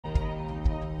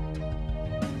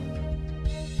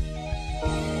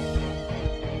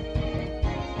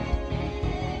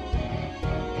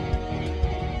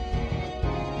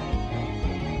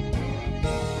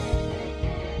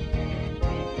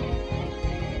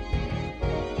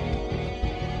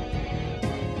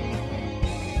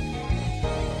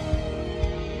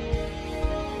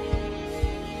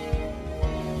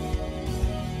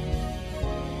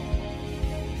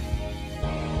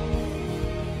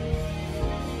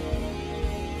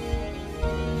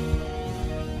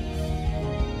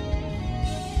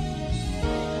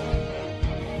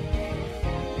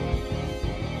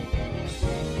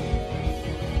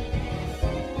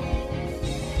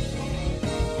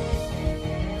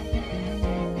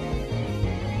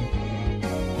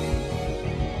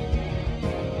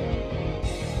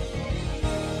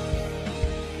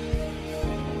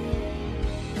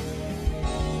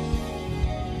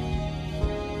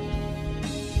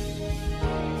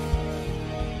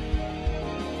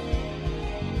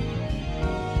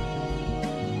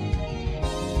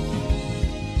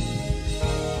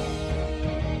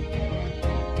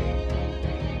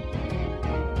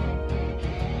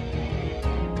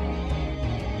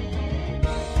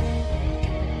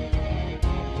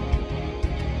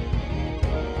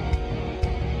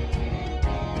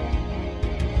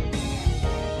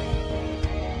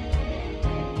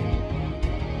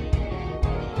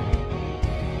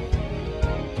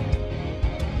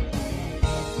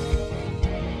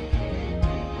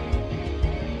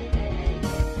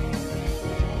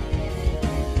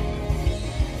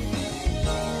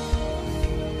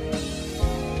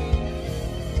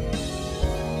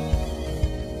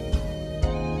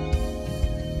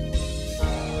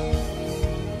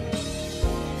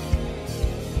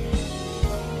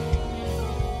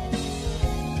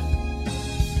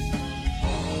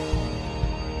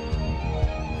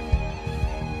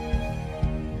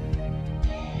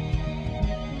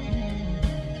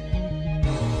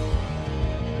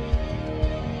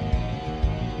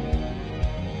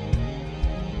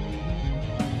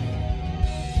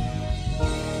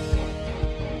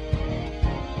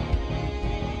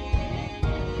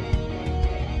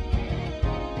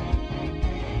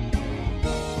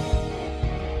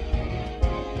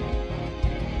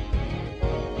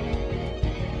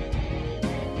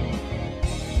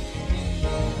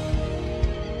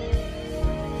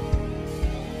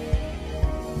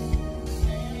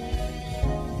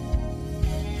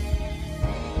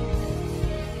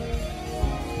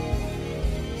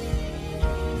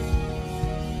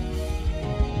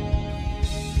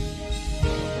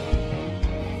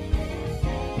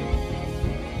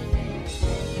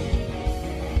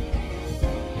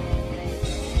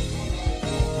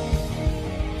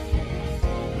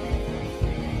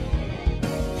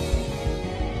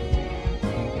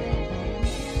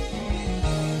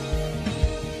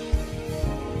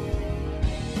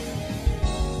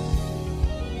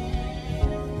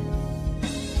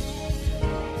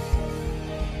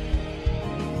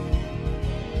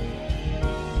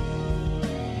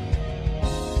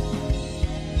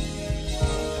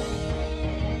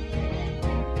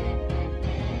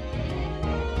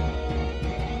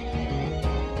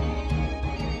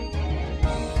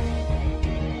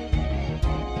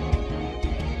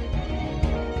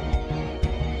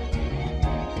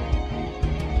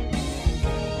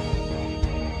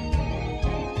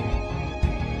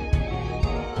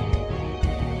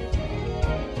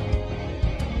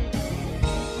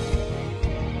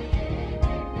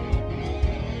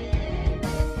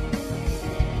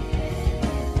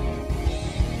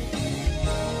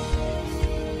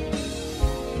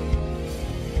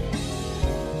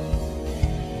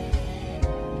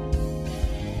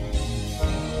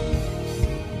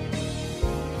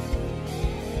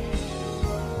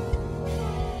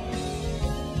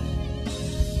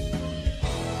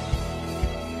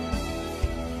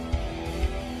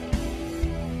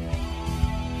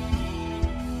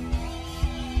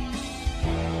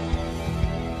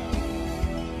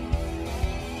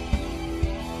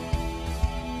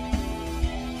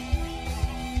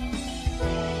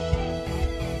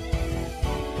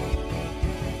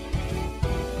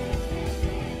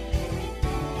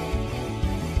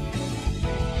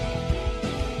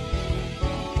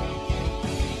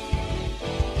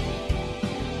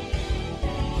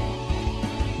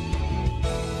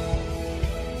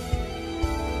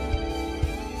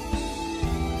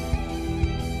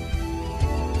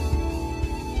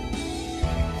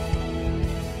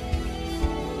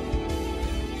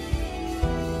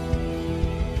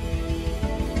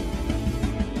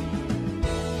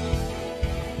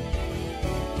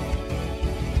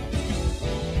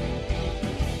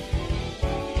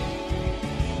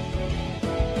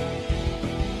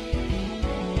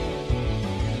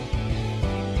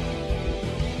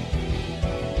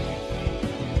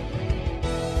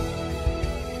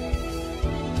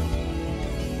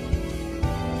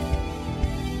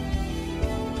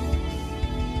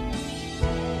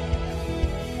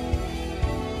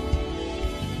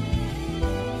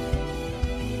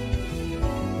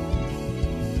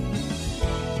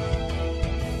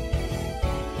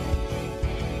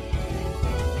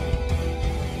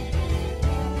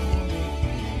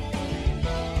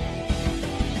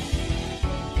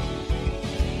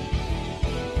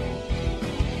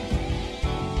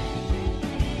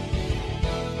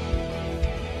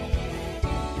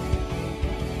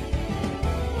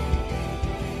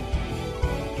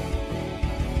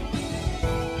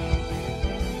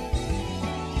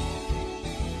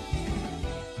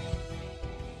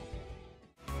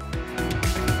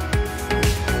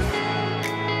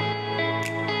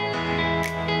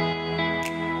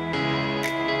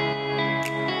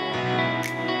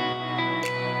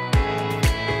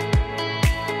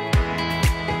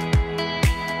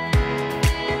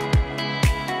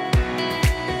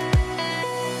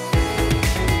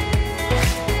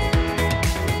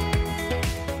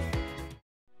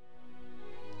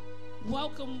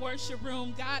Welcome, worship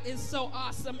room. God is so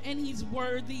awesome and he's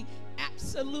worthy,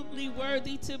 absolutely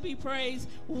worthy to be praised.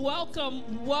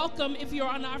 Welcome, welcome if you're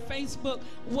on our Facebook.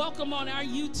 Welcome on our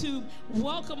YouTube.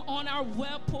 Welcome on our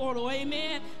web portal.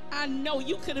 Amen. I know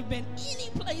you could have been any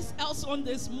place else on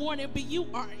this morning, but you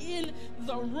are in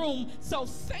the room. So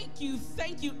thank you,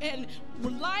 and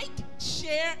like,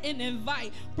 share, and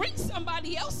invite. Bring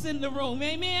somebody else in the room,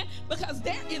 amen, because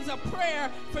there is a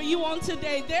prayer for you on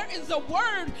today. There is a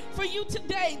word for you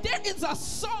today. There is a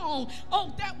song,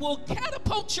 that will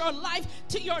catapult your life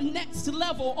to your next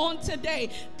level on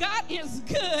today. God is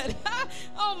good.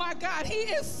 Oh my God, he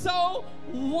is so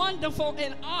wonderful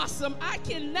and awesome. I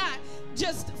cannot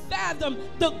just fathom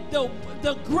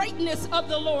the greatness of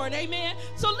the Lord, amen.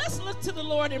 So let's look to the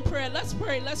Lord in prayer. Let's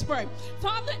pray.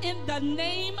 Father, in the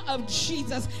name of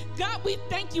Jesus, God, we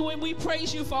thank you and we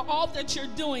praise you for all that you're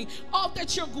doing, all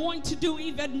that you're going to do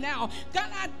even now. God,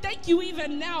 I thank you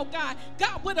even now, God,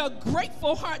 with a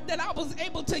grateful heart that I was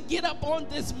able to get up on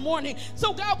this morning.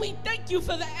 So God, we thank you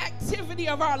for the activity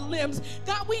of our limbs.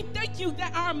 God, we thank you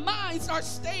that our minds are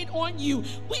stayed on you.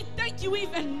 We thank you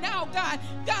even now, God,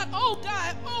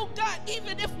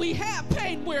 even if we have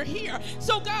pain, we're here.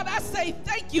 So God, I say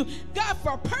thank you, God,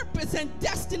 for purpose and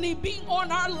destiny being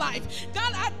on our life.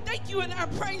 God, I thank you and I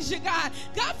praise you, God,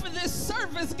 for this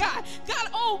service, God,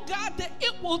 that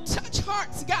it will touch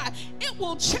hearts, God. It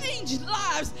will change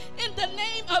lives in the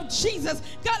name of Jesus.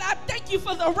 God, I thank you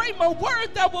for the rhema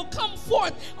word that will come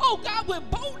forth, God, with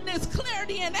boldness,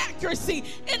 clarity, and accuracy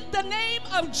in the name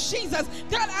of Jesus.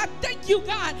 God, I thank you,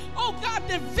 God,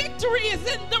 that victory is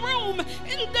in the room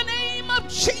in the name of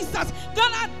Jesus.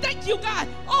 God, I thank you, God,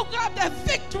 that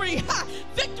victory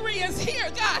is here,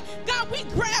 God. God, we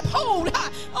grab hold,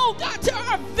 to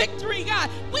our victory, God.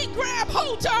 We grab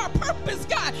hold to our purpose,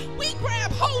 God. We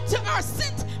grab hold to our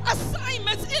sent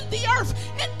assignments in the earth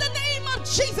in the name of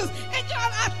Jesus. And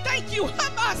God, I thank you.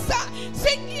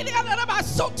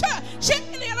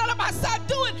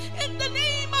 Do it in the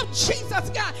name of Jesus,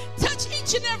 God. Touch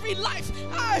each and every life,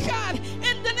 God,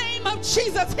 in the name of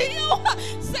Jesus. Heal,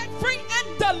 set free,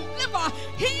 and deliver.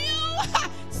 Heal,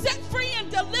 set free, and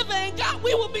deliver. And God,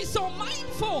 we will be so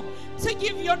mindful to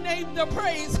give your name the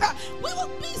praise. We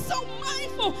will be so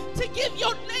mindful to give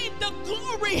your name the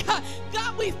glory.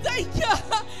 God, we thank you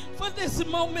for this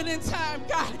moment in time,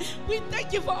 God. We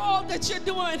thank you for all that you're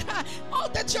doing, all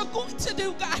that you're going to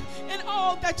do, God, and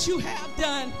all that you have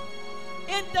done.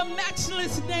 In the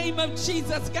matchless name of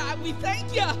Jesus, God, we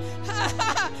thank you.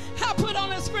 I put on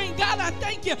the screen, God, I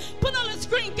thank you. Put on the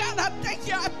screen, God, I thank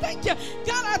you. I thank you.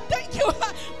 God, I thank you.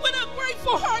 With a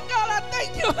grateful heart, God, I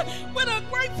thank you. With a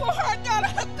grateful heart, God,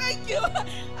 I thank you.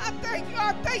 I thank you.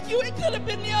 I thank you. It could have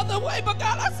been the other way, but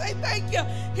God, I say thank you.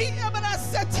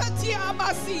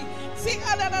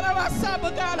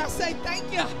 But God, I say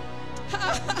thank you.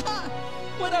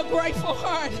 With a grateful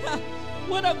heart.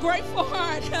 With a grateful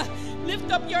heart.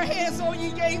 Lift up your heads, all ye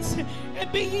gates,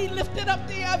 and be ye lifted up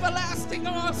the everlasting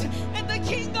arms, and the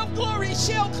King of glory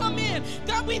shall come in.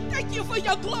 God, we thank you for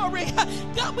your glory.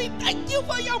 God, we thank you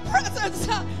for your presence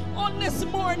on this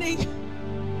morning.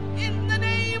 In the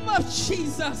name of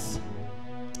Jesus.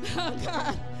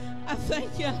 God, I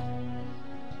thank you.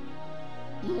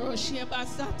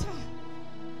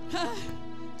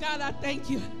 God, I thank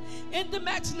you. In the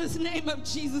matchless name of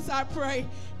Jesus, I pray.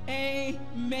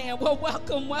 Amen. Well,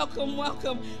 welcome.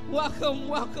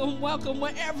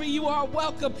 Wherever you are,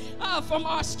 welcome. From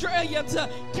Australia to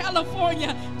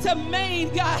California to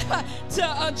Maine, God,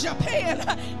 to Japan.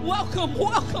 Welcome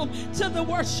to the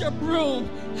worship room.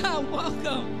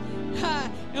 Welcome.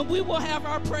 And we will have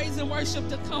our praise and worship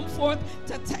to come forth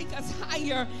to take us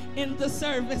higher in the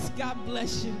service. God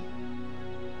bless you.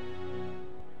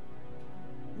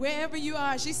 Wherever you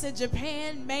are, she said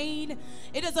Japan, Maine.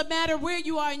 It doesn't matter where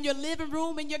you are, in your living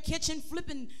room, in your kitchen,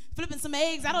 flipping some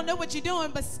eggs. I don't know what you're doing,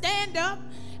 but stand up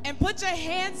and put your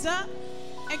hands up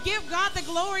and give God the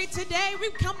glory today.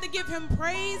 We've come to give him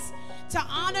praise, to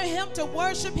honor him, to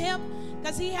worship him,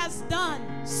 because he has done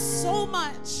so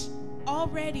much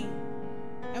already,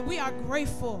 and we are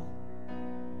grateful.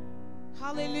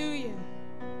 Hallelujah.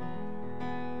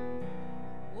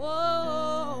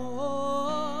 Whoa.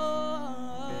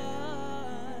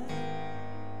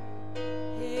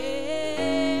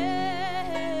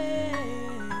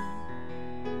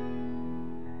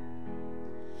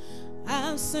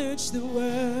 I've searched the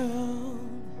world,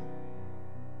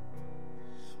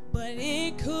 but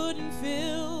it couldn't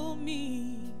fill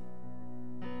me.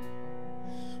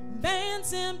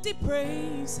 Man's empty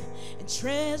praise and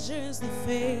treasures that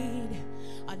fade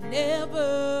are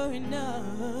never enough.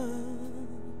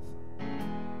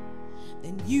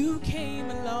 Then you came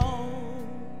along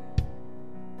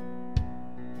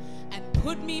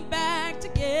me back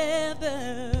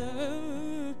together.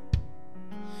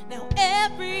 Now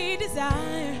every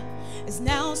desire is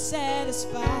now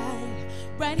satisfied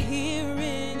right here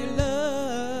in your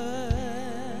love.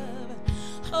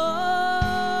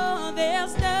 Oh,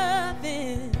 there's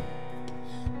nothing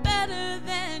better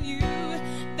than you.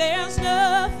 There's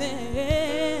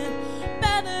nothing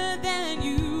better than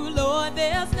you, Lord.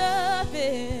 There's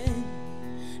nothing.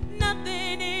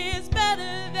 Nothing is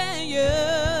better than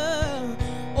you.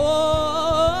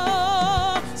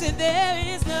 Oh, so there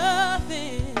is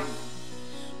nothing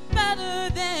better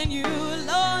than you,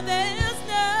 Lord. There's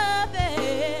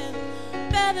nothing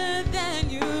better than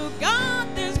you, God.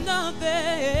 There's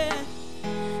nothing.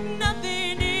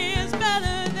 Nothing is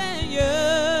better than you.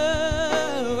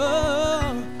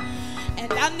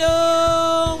 And I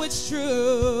know it's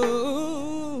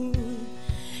true.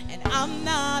 And I'm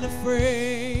not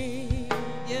afraid,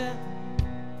 yeah,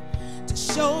 to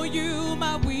show you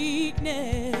my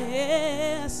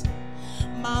weakness,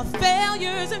 my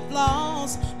failures and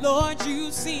flaws. Lord,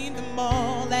 you've seen them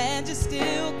all, and you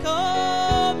still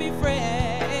call me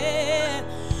friend.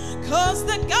 'Cause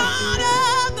the God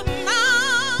of the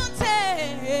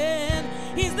mountain,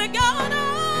 he's the God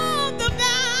of the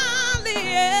valley,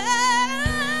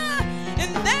 yeah.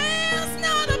 And there's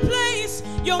not a place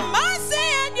your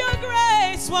mercy and your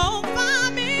grace won't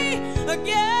find me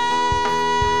again.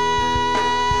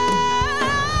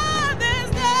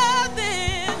 There's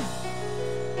nothing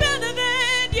better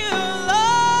than you,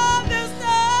 Lord. There's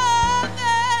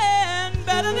nothing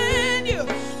better than you,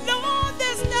 Lord.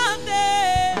 There's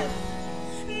nothing.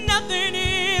 Nothing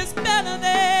is better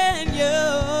than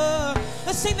you.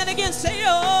 Let's sing that again. Say,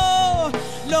 oh,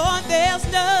 Lord, there's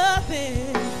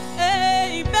nothing,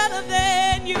 hey, better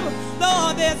than you.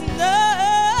 Lord, there's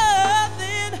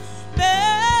nothing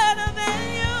better than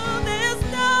you. There's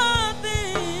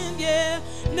nothing, yeah,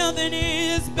 nothing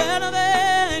is better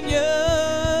than you.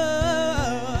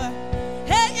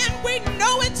 Hey, and we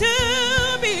know it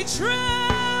to be true.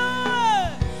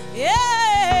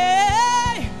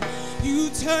 Yeah, you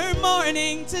turn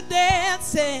mourning to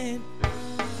dancing.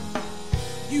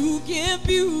 You give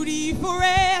beauty for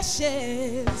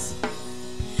ashes.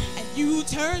 You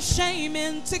turn shame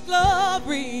into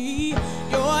glory.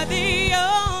 You're the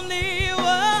only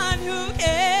one who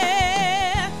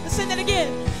can. Let's sing that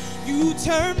again. You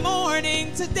turn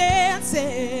mourning to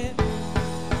dancing.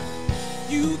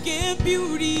 You give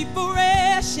beauty for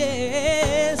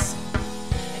ashes.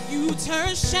 And you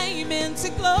turn shame into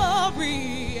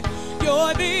glory.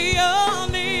 You're the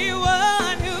only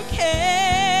one who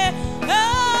can.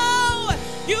 Oh,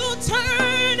 you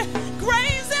turn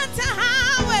graves into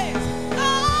highways.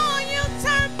 Oh, you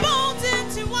turn bones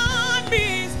into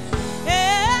armies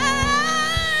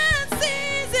and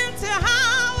seas into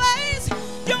highways.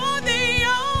 You're the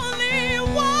only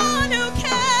one who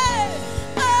can.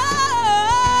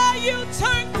 Oh, you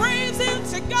turn graves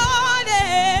into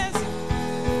gardens.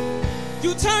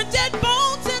 You turn dead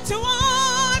bones into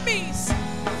armies,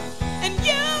 and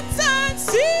you turn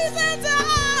seas into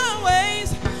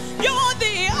highways. You're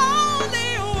the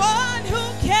only one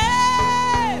who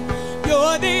can.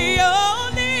 You're the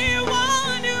only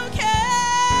one who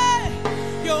can.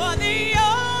 You're the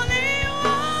only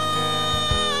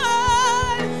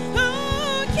one who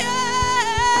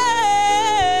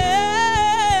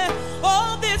can.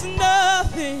 Oh, there's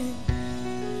nothing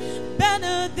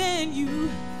better than you.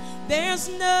 There's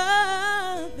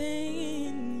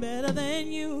nothing better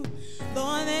than you.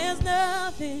 Lord, there's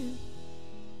nothing.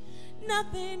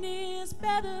 Nothing is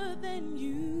better than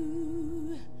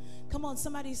you. Come on,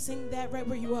 somebody sing that right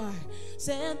where you are.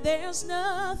 Said there's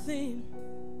nothing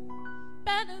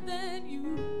better than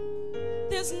you.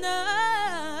 There's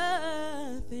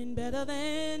nothing better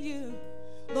than you.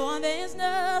 Lord, there's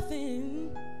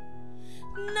nothing.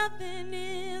 Nothing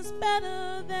is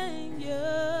better than you.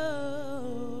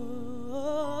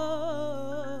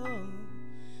 Oh.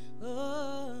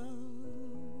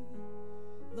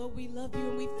 Lord, we love you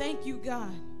and we thank you,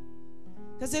 God,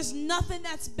 because there's nothing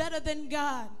that's better than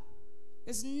God.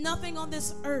 There's nothing on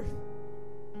this earth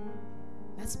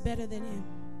that's better than him.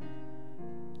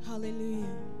 Hallelujah.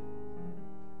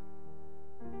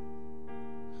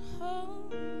 Oh.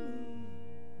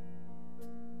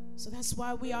 So that's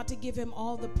why we ought to give him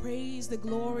all the praise, the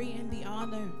glory, and the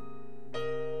honor,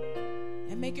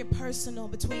 and make it personal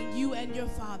between you and your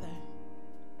Father.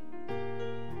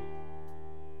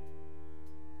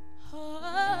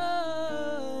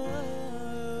 Oh,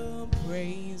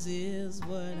 praise is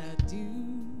what I do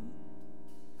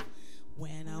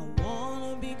when I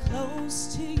want to be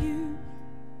close to you.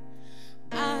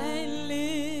 I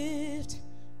lift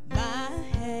my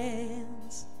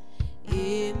hands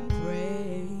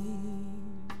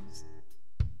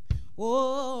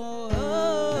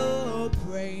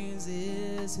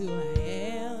is who I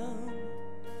am,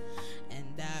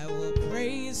 and I will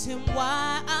praise him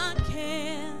while I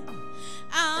can.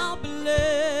 I'll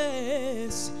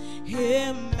bless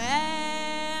him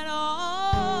at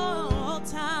all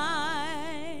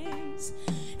times,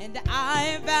 and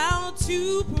I vow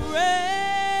to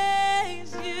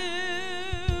praise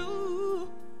you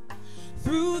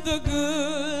through the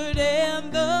good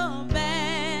and the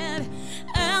bad.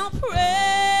 I'll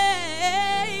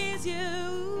praise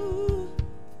you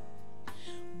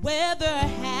whether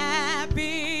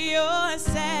happy or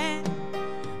sad.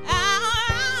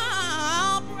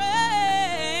 I'll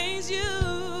praise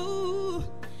you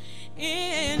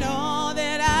in all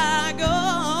that I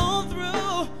go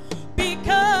through,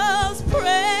 because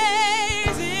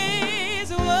praise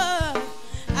is what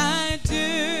I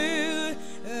do,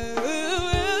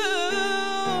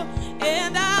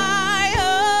 and I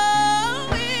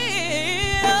owe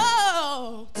it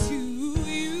all to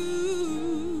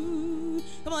you.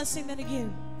 Come on, sing that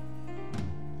again.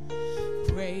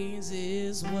 Praise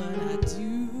is what I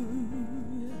do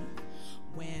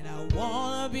when I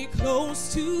wanna be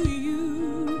close to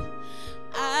you.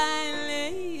 I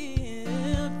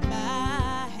lift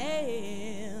my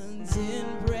hands in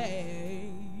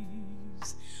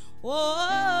praise.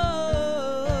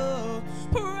 Oh,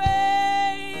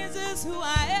 praise is who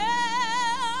I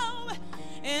am,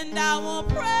 and I will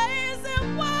praise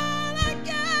him while I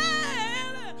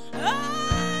can.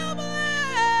 I'll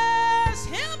bless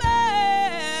him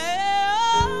at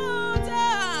all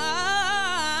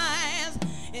times,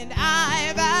 and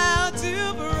I vow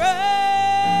to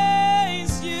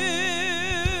praise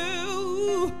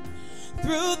you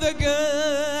through the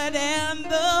good and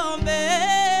the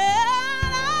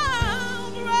bad.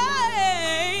 I'll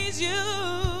praise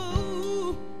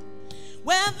you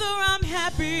whether I'm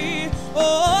happy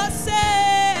or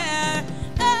sad.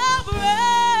 I'll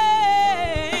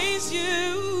praise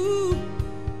you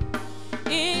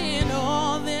in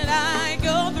all that I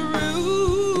go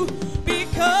through,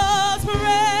 because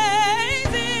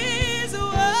praise is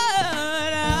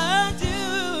what I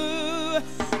do.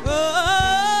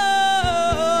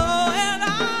 Oh, and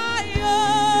I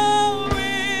owe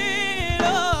it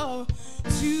all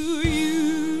to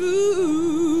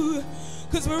you,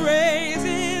 'cause praise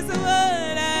is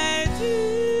what I do.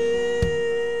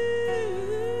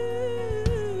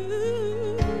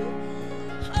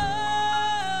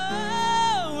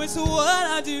 Oh, it's what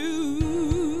I do.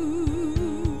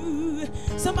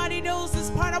 Somebody knows this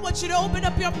part. I want you to open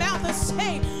up your mouth and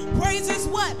say, praise is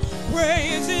what?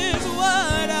 Praise is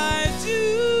what I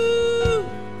do.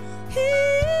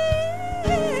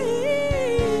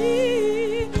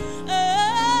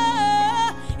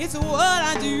 It's what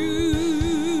I do.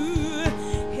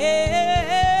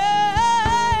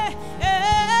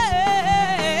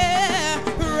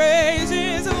 Praise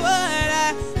is what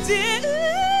I do.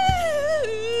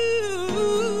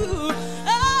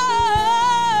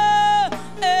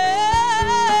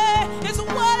 It's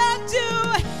what I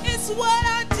do. It's what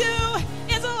I do.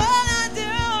 It's what I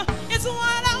do. It's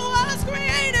what I was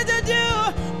created to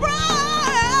do. Praise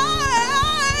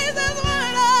is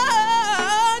what I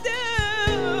do.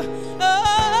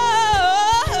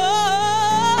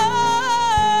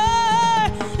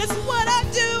 It's what I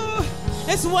do.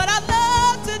 It's what I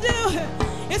love to do.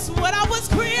 It's what I was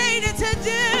created to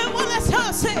do. Well, let's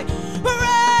all say,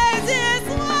 praise is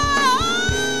what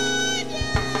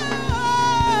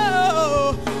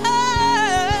I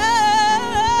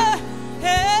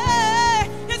do.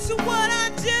 It's what I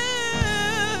do.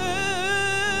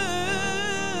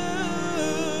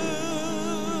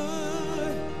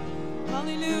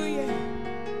 Hallelujah.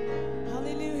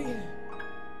 Hallelujah.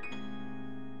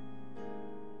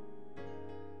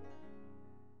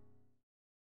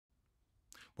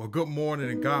 Well, good morning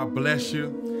and God bless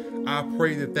you. I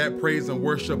pray that that praise and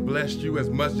worship blessed you as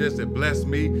much as it blessed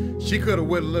me. She could have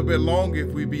waited a little bit longer if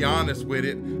we be honest with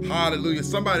it. Hallelujah.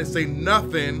 Somebody say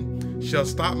nothing shall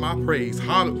stop my praise.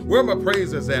 Where my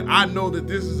praisers at? I know that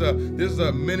this is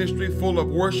a ministry full of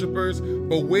worshipers,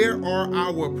 but where are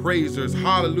our praisers?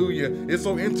 Hallelujah. It's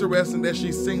so interesting that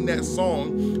she sing that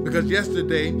song, because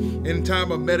yesterday in time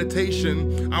of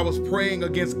meditation, I was praying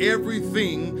against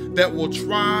everything that will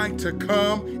try to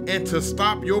come and to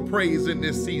stop your praise in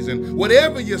this season.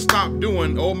 Whatever you stop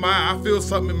doing, oh my, I feel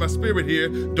something in my spirit here.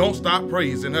 Don't stop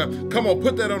praising her. Come on,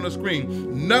 put that on the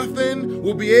screen. Nothing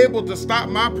will be able to stop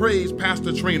my praise,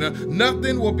 Pastor Trina.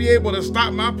 Nothing will be able to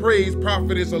stop my praise,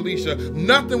 Prophetess Alicia.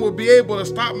 Nothing will be able to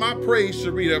stop my praise,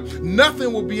 Sharita.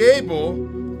 Nothing will be able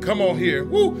Come on here.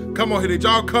 Woo. Come on here. Did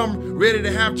y'all come ready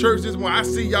to have church this morning? I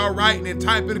see y'all writing and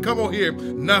typing. Come on here.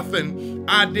 Nothing.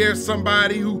 I dare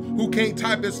somebody who can't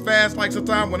type as fast, like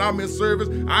sometimes when I'm in service,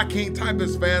 I can't type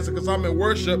as fast because I'm in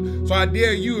worship. So I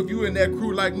dare you, if you're in that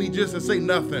crew like me, just to say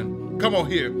nothing. Come on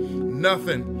here.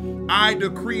 Nothing. I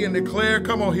decree and declare,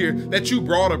 come on here, that you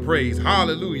brought a praise.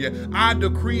 Hallelujah. I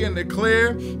decree and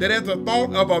declare that at the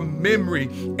thought of a memory,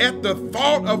 at the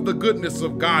thought of the goodness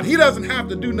of God, he doesn't have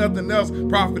to do nothing else,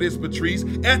 Prophetess Patrice.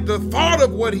 At the thought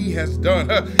of what he has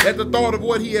done, at the thought of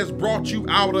what he has brought you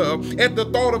out of, at the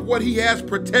thought of what he has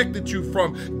protected you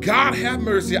from, God have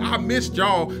mercy. I missed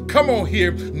y'all. Come on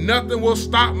here. Nothing will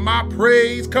stop my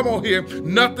praise. Come on here.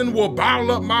 Nothing will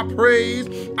bottle up my praise.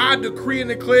 I decree and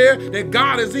declare that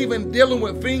God is even dealing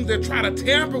with things that try to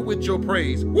tamper with your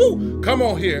praise. Woo! Come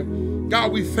on here.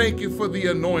 God, we thank you for the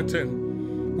anointing.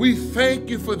 We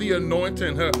thank you for the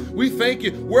anointing. We thank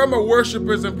you. Where are my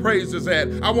worshipers and praisers at?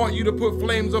 I want you to put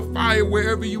flames of fire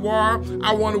wherever you are.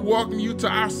 I want to welcome you to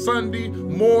our Sunday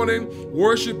morning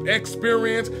worship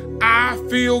experience. I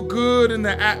feel good in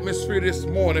the atmosphere this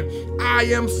morning. I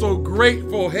am so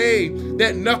grateful, hey,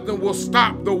 that nothing will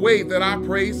stop the way that I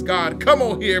praise God. Come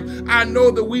on here. I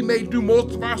know that we may do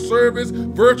most of our service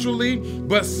virtually,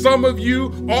 but some of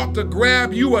you ought to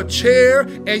grab you a chair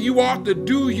and you ought to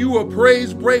do you a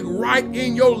praise break right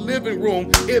in your living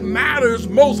room. It matters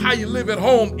most how you live at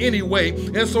home anyway.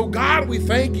 And so, God, we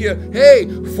thank you, hey,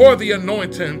 for the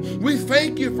anointing. We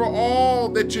thank you for all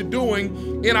that you're doing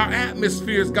in our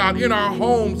atmospheres, God, in our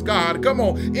homes, God. Come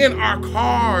on, in our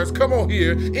cars. Come on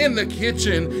here, in the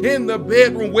kitchen, in the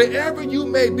bedroom, wherever you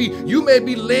may be. You may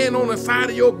be laying on the side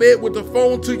of your bed with the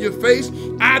phone to your face.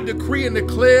 I decree and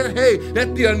declare, hey,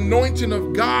 that the anointing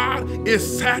of God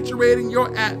is saturating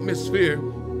your atmosphere.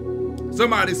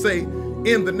 Somebody say,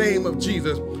 in the name of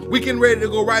Jesus. We getting ready to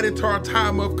go right into our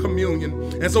time of communion.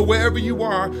 And so wherever you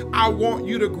are, I want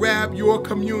you to grab your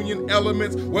communion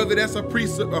elements, whether that's a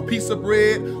piece of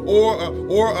bread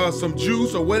or some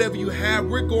juice or whatever you have.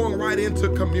 We're going right into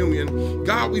communion.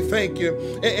 God, we thank you.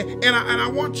 And I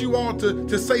want you all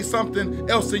to say something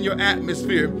else in your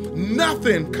atmosphere.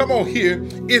 Nothing, come on here,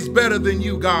 is better than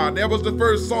you, God. That was the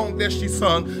first song that she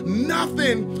sung.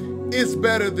 Nothing is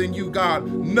better than you, God.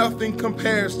 Nothing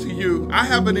compares to you. I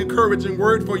have an encouraging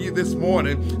word for you this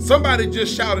morning. Somebody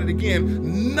just shouted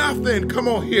again, nothing, come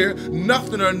on here,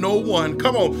 nothing or no one,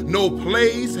 come on, no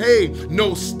place, hey,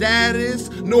 no status,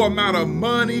 no amount of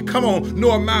money, come on,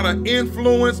 no amount of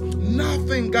influence,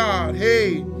 nothing, God,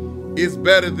 hey, is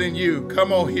better than you.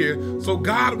 Come on here. So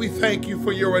God, we thank you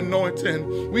for your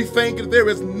anointing. We thank you. There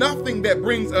is nothing that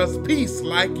brings us peace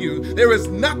like you. There is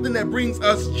nothing that brings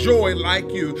us joy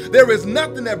like you. There is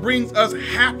nothing that brings us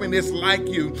happiness like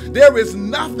you. There is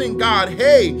nothing, God,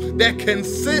 hey, that can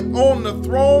sit on the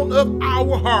throne of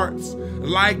our hearts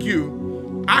like you.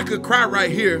 I could cry right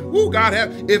here. Ooh, God,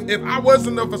 if I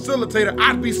wasn't a facilitator,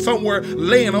 I'd be somewhere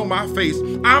laying on my face.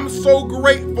 I'm so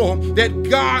grateful that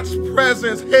God's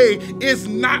presence, hey, is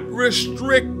not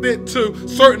restricted to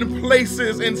certain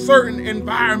places and certain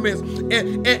environments.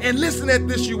 And listen at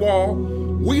this, you all.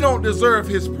 We don't deserve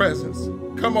his presence.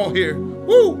 Come on here.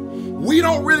 Woo! We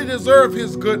don't really deserve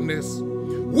his goodness.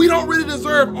 We don't really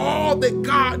deserve all that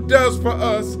God does for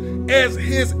us as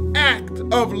his act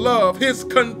of love, his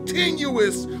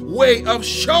continuous way of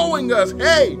showing us,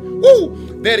 hey,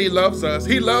 woo, that he loves us.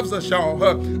 He loves us, y'all.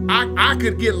 I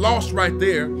could get lost right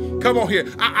there. Come on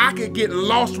here. I could get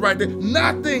lost right there.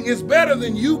 Nothing is better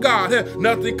than you, God.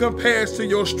 Nothing compares to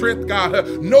your strength,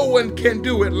 God. No one can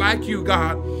do it like you,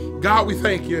 God. God, we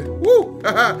thank you. Woo!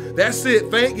 That's it.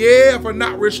 Thank you for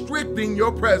not restricting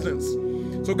your presence.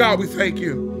 So God, we thank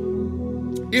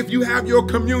you. If you have your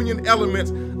communion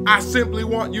elements, I simply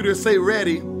want you to say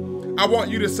ready. I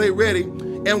want you to say ready.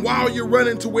 And while you're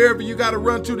running to wherever you got to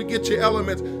run to get your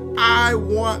elements, I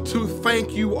want to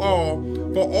thank you all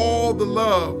for all the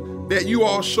love that you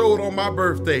all showed on my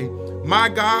birthday. My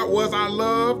God, was I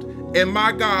loved, and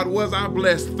my God, was I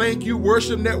blessed. Thank you,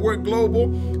 Worship Network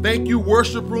Global. Thank you,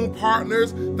 Worship Room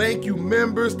partners. Thank you,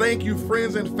 members. Thank you,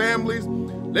 friends and families.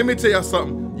 Let me tell you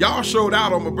something. Y'all showed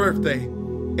out on my birthday.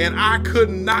 And I could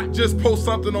not just post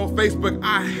something on Facebook.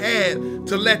 I had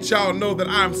to let y'all know that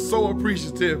I'm so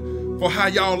appreciative for how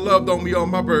y'all loved on me on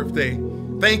my birthday.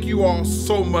 Thank you all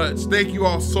so much. Thank you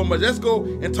all so much. Let's go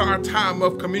into our time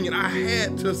of communion. I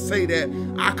had to say that.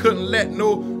 I couldn't let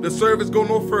the service go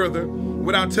no further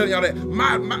without telling y'all that.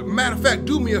 Matter of fact,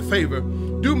 do me a favor.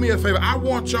 Do me a favor. I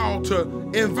want y'all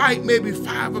to invite maybe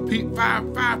five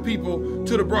people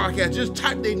to the broadcast. Just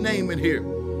type their name in here.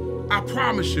 I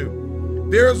promise you.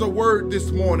 There's a word this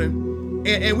morning,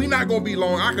 and we're not going to be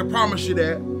long. I can promise you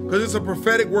that, because it's a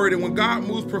prophetic word. And when God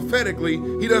moves prophetically,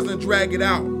 he doesn't drag it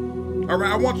out. All right,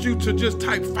 I want you to just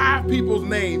type 5 people's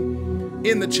name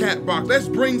in the chat box. Let's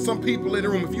bring some people in the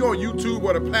room. If you're on YouTube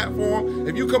or the platform,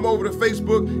 if you come over to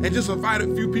Facebook and just invite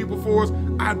a few people for us,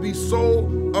 I'd be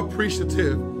so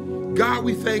appreciative. God,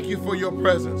 we thank you for your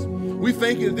presence. We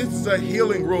thank you that this is a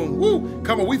healing room. Woo!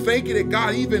 Come on, we thank you that,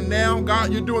 God, even now,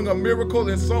 God, you're doing a miracle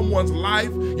in someone's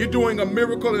life. You're doing a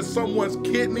miracle in someone's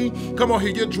kidney. Come on here,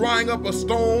 you're drying up a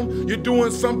stone. You're doing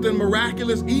something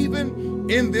miraculous even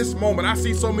in this moment. I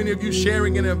see so many of you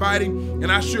sharing and inviting,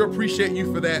 and I sure appreciate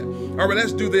you for that. All right,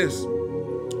 let's do this.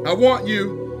 I want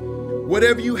you,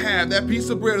 whatever you have, that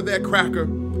piece of bread or that cracker,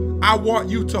 I want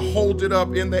you to hold it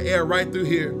up in the air right through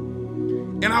here.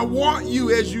 And I want you,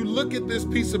 as you look at this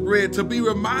piece of bread, to be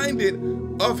reminded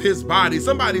of his body.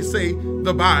 Somebody say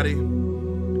the body.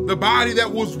 The body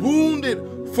that was wounded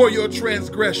for your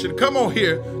transgression. Come on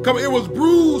here. Come on, it was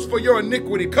bruised for your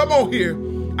iniquity. Come on here.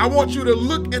 I want you to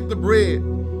look at the bread.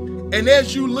 And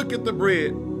as you look at the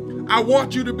bread, I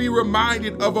want you to be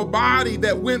reminded of a body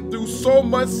that went through so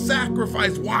much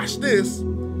sacrifice. Watch this,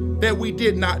 that we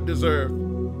did not deserve.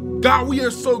 God, we are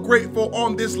so grateful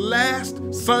on this last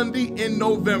Sunday in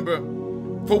November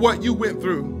for what you went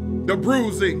through. The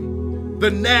bruising,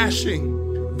 the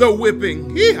gnashing, the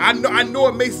whipping. I know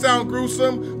it may sound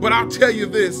gruesome, but I'll tell you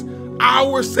this.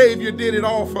 Our Savior did it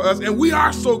all for us, and we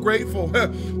are so grateful.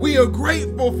 We are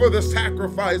grateful for the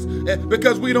sacrifice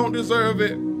because we don't deserve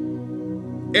it.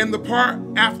 And the part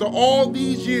after all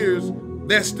these years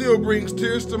that still brings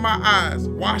tears to my eyes,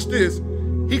 watch this.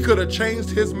 He could have changed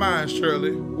his mind,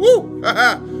 Shirley. Woo!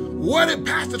 What if,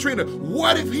 Pastor Trina,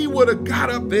 what if he would have got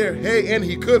up there? Hey, and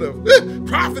he could have.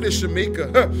 Prophetess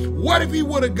Shamika, what if he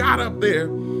would have got up there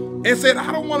and said,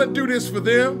 I don't want to do this for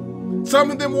them. Some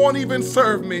of them won't even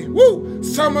serve me. Woo!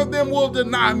 Some of them will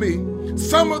deny me.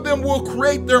 Some of them will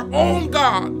create their own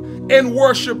God and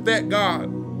worship that God.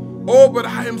 Oh, but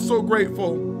I am so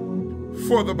grateful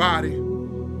for the body.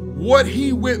 What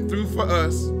he went through for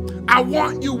us. I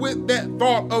want you with that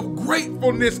thought of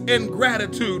gratefulness and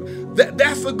gratitude.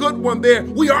 That's a good one there.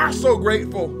 We are so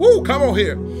grateful. Woo, come on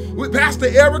here. With Pastor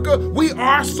Erica, we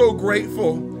are so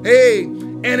grateful. Hey,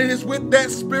 and it is with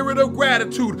that spirit of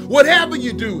gratitude. Whatever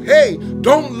you do, hey,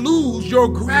 don't lose your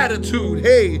gratitude.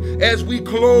 Hey, as we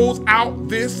close out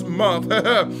this month.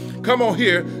 Come on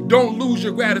here. Don't lose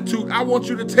your gratitude. I want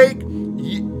you to take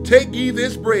ye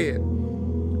this bread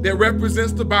that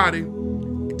represents the body.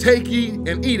 Take ye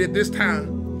and eat it this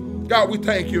time. God, we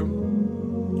thank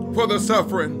you for the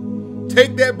suffering.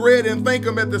 Take that bread and thank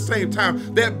him at the same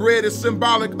time. That bread is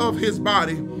symbolic of his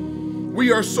body.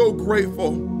 We are so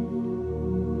grateful.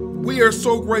 We are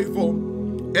so grateful.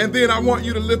 And then I want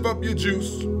you to lift up your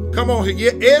juice. Come on here.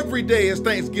 Yeah, every day is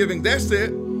Thanksgiving. That's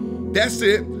it. That's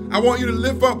it. I want you to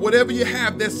lift up whatever you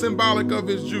have that's symbolic of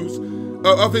his juice,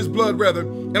 of his blood rather.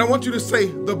 And I want you to say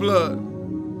the blood.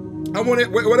 I want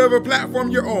it, whatever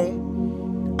platform you're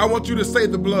on, I want you to say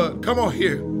the blood. Come on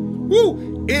here.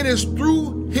 Woo! It is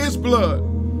through his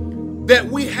blood that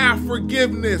we have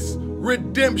forgiveness,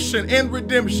 redemption.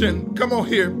 Come on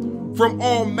here, from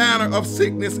all manner of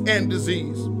sickness and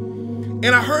disease. And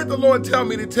I heard the Lord tell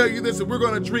me to tell you this, and we're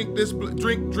going to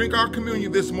drink our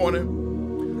communion this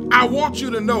morning. I want you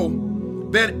to know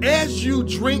that as you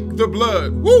drink the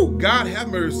blood, woo, God have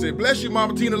mercy. Bless you,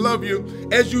 Mama Tina, love you.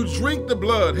 As you drink the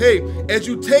blood, hey, as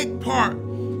you take part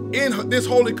in this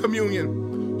Holy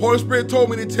Communion, Holy Spirit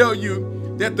told me to tell you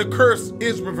that the curse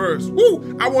is reversed.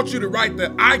 Woo, I want you to write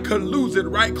that. I could lose it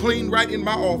right clean right in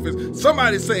my office.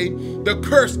 Somebody say the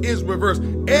curse is reversed.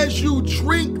 As you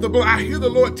drink the blood, I hear the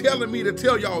Lord telling me to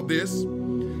tell y'all this.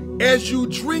 As you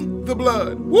drink the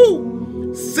blood,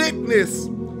 woo, sickness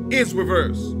is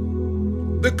reversed.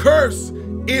 The curse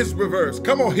is reversed.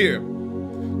 Come on here.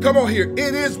 Come on here.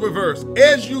 It is reversed.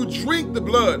 As you drink the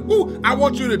blood, woo, I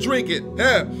want you to drink it.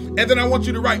 And then I want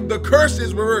you to write, the curse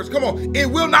is reversed. Come on. It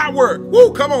will not work.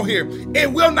 Woo, come on here.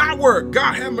 It will not work.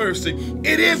 God have mercy.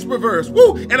 It is reversed.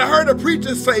 Woo. And I heard a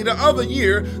preacher say the other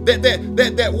year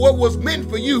that what was meant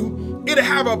for you, it'll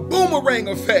have a boomerang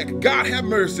effect. God have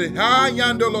mercy. Come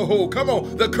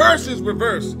on. The curse is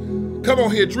reversed. Come on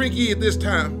here. Drink ye at this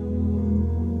time.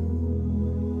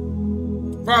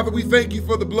 Father, we thank you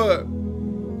for the blood.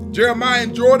 Jeremiah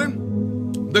and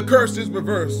Jordan, the curse is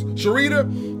reversed. Sharita,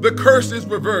 the curse is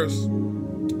reversed.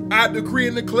 I decree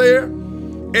and declare,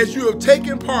 as you have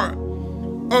taken part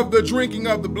of the drinking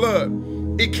of the blood,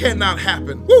 it cannot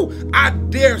happen. Woo! I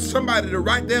dare somebody to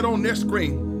write that on their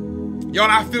screen. Y'all,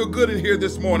 I feel good in here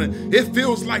this morning. It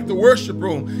feels like the worship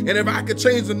room. And if I could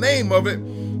change the name of it,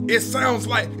 it feels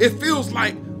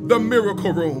like the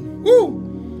miracle room.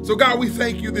 Woo! So God, we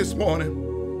thank you this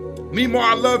morning. Meanwhile,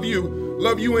 I love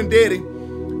you and Daddy.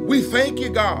 We thank you,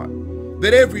 God,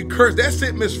 that every curse, that's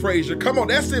it, Miss Frazier. Come on,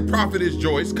 that's it, Prophetess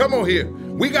Joyce. Come on here.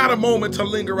 We got a moment to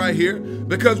linger right here,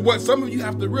 because what some of you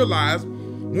have to realize,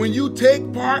 when you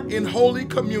take part in Holy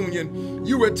Communion,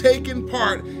 you are taking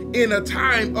part in a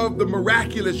time of the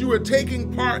miraculous. You are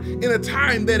taking part in a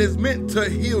time that is meant to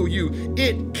heal you.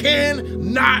 It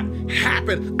cannot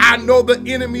happen. I know the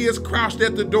enemy is crouched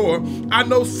at the door. I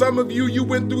know some of you, you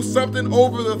went through something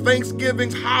over the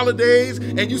Thanksgiving holidays,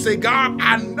 and you say, God,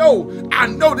 I know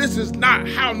this is not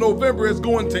how November is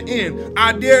going to end.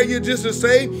 I dare you just to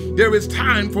say, there is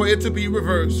time for it to be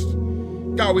reversed.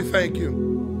 God, we thank you.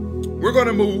 We're going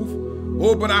to move.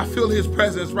 Oh, but I feel his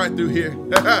presence right through here.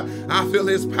 I feel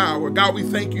his power. God, we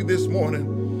thank you this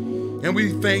morning. And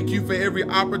we thank you for every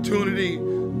opportunity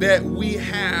that we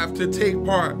have to take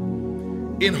part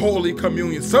in Holy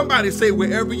Communion. Somebody say,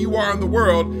 wherever you are in the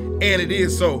world, and it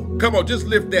is so. Come on, just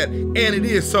lift that. And it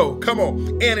is so. Come on.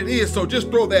 And it is so.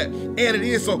 Just throw that. And it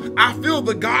is so. I feel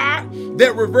the God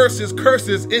that reverses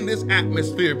curses in this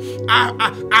atmosphere.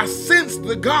 I sense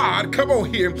the God, come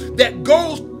on here, that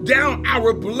goes down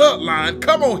our bloodline,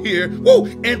 come on here, woo,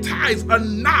 and ties a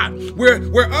knot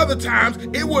where other times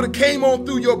it would have came on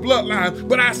through your bloodline.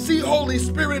 But I see Holy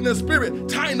Spirit in the Spirit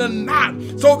tying a knot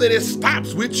so that it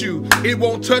stops with you. It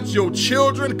won't touch your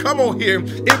children, come on here.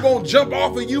 It won't jump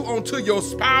off of you onto your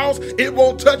spouse. It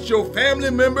won't touch your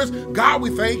family members. God, we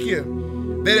thank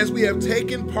you that as we have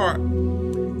taken part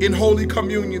in Holy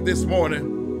Communion this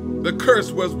morning, the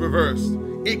curse was reversed.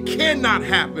 It cannot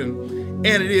happen,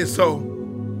 and it is so.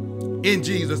 In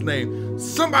Jesus' name.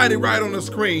 Somebody write on the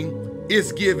screen,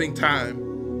 it's giving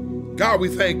time. God, we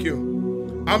thank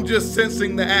you. I'm just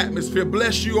sensing the atmosphere.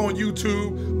 Bless you on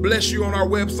YouTube. Bless you on our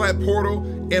website portal.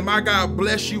 And my God,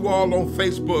 bless you all on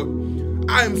Facebook.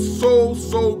 I am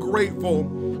so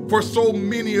grateful for so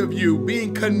many of you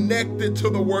being connected to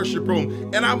the worship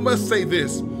room. And I must say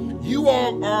this, you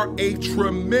all are a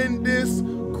tremendous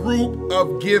group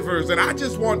of givers. And I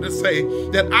just wanted to say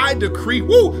that I decree,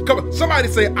 woo, come on, somebody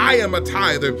say, I am a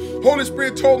tither. Holy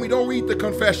Spirit told me, don't read the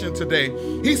confession today.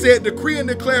 He said, decree and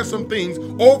declare some things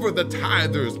over the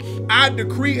tithers. I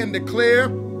decree and declare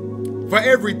for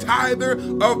every tither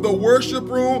of the worship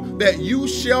room that you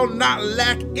shall not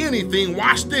lack anything.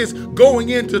 Watch this, going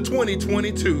into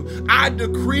 2022. I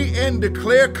decree and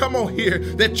declare, come on here,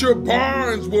 that your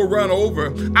barns will run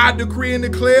over. I decree and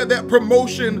declare that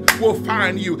promotion will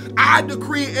find you. I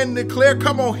decree and declare,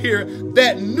 come on here,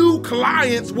 that new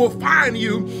clients will find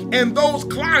you, and those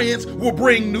clients will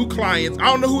bring new clients. I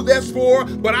don't know who that's for,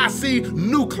 but I see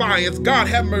new clients. God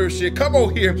have mercy. Come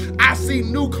on here. I see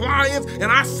new clients,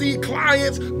 and I see clients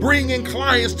bringing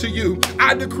clients to you.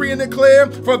 I decree and declare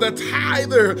for the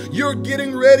tither, you're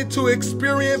getting ready to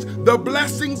experience the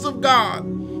blessings of God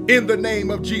in the name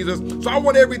of Jesus. So I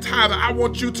want every tither, I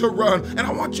want you to run, and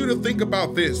I want you to think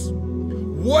about this.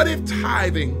 What if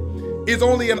tithing is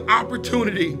only an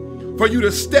opportunity for you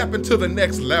to step into the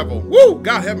next level? Woo,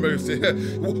 God have mercy.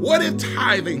 What if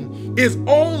tithing is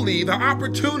only the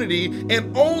opportunity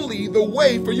and only the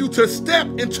way for you to step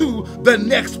into the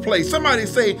next place? Somebody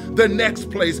say the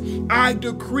next place. I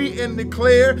decree and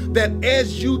declare that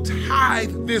as you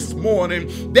tithe this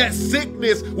morning, that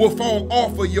sickness will fall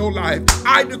off of your life.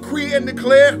 I decree and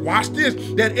declare, watch this,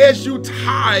 that as you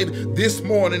tithe this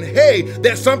morning, hey,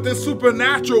 that something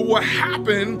supernatural will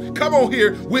happen, come on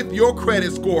here, with your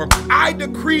credit score. I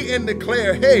decree and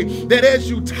declare, hey, that as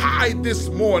you tithe this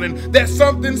morning, that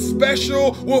something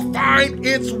special will find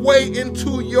its way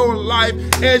into your life.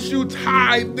 As you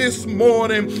tithe this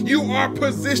morning, you are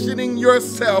positioning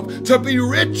yourself to be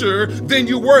richer than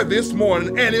you were this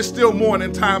morning. And it's still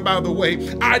morning time, by the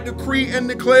way. I decree and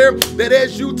declare that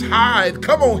as you tithe,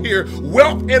 come on here,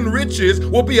 wealth and riches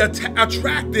will be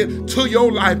attracted to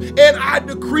your life. And I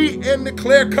decree and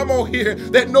declare, come on here,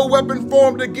 that no weapon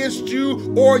formed against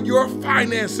you or your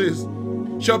finances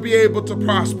shall be able to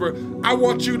prosper. I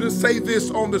want you to say this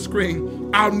on the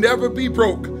screen. I'll never be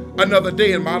broke another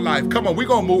day in my life. Come on, we're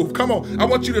gonna move. Come on, I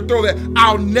want you to throw that.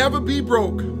 I'll never be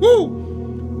broke,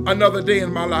 woo, another day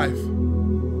in my life.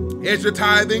 As you're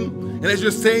tithing and as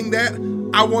you're saying that,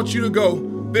 I want you to go.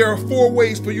 There are 4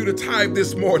 ways for you to tithe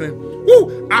this morning.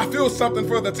 Woo! I feel something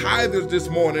for the tithers this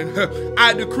morning.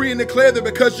 I decree and declare that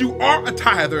because you are a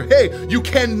tither, hey, you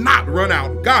cannot run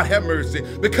out. God have mercy.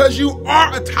 Because you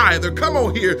are a tither, come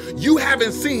on here, you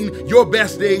haven't seen your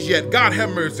best days yet. God have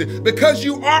mercy. Because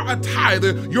you are a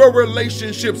tither, your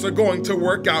relationships are going to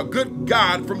work out. Good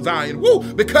God from Zion. Woo!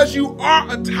 Because you are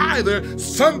a tither,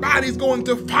 somebody's going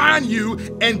to find you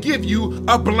and give you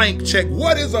a blank check.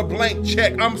 What is a blank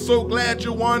check? I'm so glad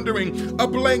you're wondering. A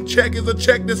blank check is a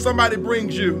check that somebody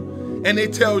brings you and they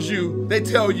tell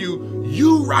you,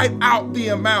 you write out the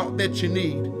amount that you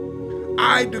need.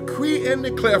 I decree and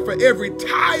declare for every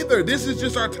tither, this is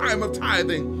just our time of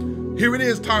tithing. Here it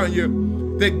is, Tanya,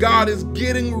 that God is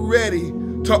getting ready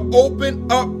to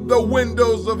open up the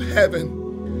windows of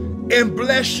heaven and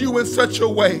bless you in such a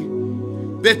way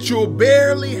that you'll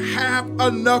barely have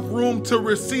enough room to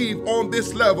receive on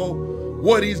this level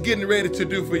what he's getting ready to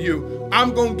do for you.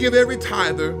 I'm going to give every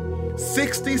tither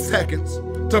 60 seconds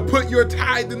to put your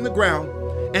tithe in the ground,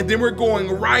 and then we're going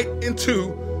right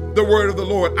into the word of the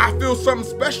Lord. I feel something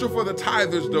special for the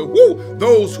tithers though. Woo!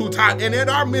 Those who tithe. And in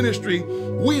our ministry,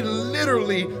 we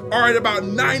literally are at about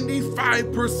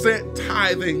 95%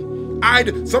 tithing.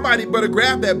 Somebody better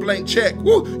grab that blank check.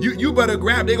 Woo, you better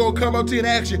grab. They're going to come up to you and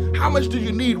ask you, how much do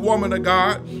you need, woman of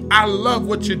God? I love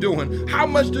what you're doing. How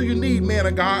much do you need, man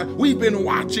of God? We've been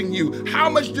watching you. How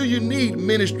much do you need,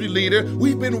 ministry leader?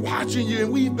 We've been watching you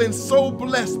and we've been so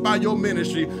blessed by your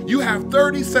ministry. You have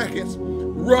 30 seconds.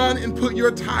 Run and put your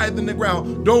tithe in the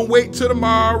ground. Don't wait till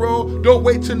tomorrow. Don't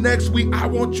wait till next week. I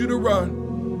want you to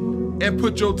run and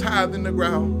put your tithe in the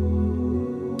ground.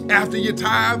 After you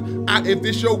tithe, if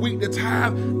this your week to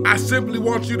tithe, I simply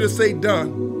want you to say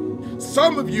done.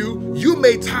 Some of you, you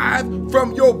may tithe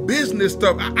from your business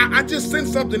stuff. I just sent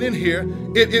something in here.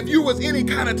 If you was any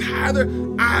kind of tither,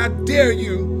 I dare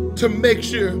you to make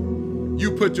sure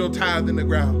you put your tithe in the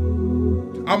ground.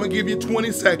 I'm going to give you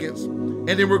 20 seconds, and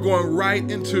then we're going right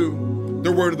into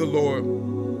the word of the Lord.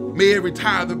 May every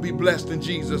tither be blessed in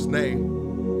Jesus' name.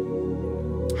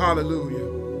 Hallelujah.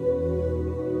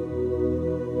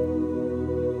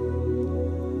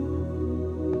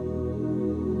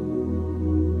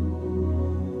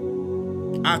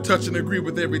 I touch and agree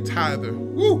with every tither.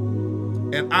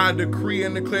 Woo! And I decree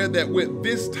and declare that with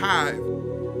this tithe,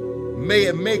 may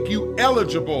it make you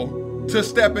eligible to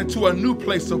step into a new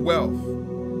place of wealth.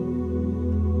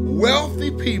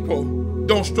 Wealthy people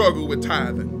don't struggle with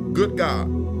tithing. Good God.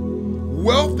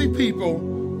 Wealthy people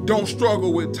don't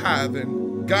struggle with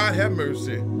tithing. God have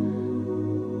mercy.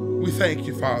 We thank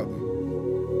you, Father.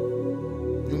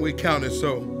 And we count it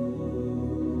so.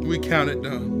 We count it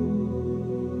done.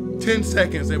 10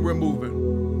 seconds and we're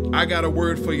moving. I got a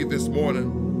word for you this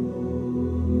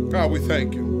morning. God, we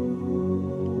thank you.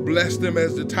 Bless them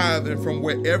as the tither from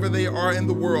wherever they are in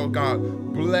the world, God.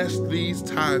 Bless these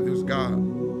tithers, God.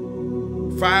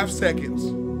 5 seconds.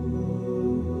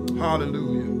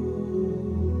 Hallelujah.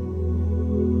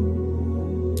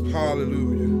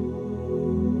 Hallelujah.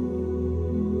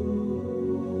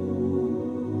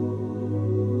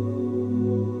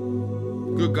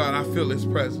 Good God, I feel his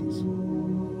presence.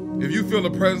 If you feel the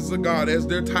presence of God as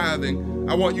they're tithing,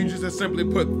 I want you just to simply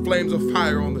put flames of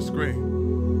fire on the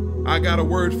screen. I got a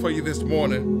word for you this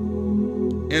morning,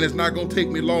 and it's not going to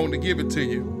take me long to give it to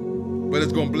you, but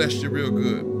it's going to bless you real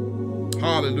good.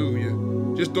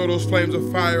 Hallelujah. Just throw those flames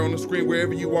of fire on the screen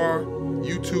wherever you are,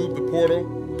 YouTube, the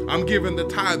portal. I'm giving the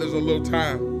tithers a little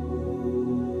time.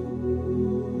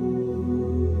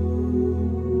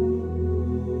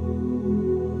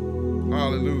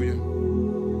 Hallelujah.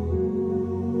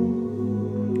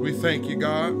 We thank you,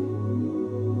 God.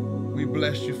 We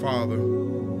bless you, Father.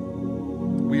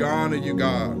 We honor you,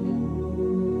 God.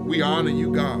 We honor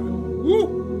you, God.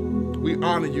 Woo! We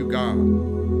honor you, God.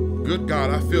 Good God,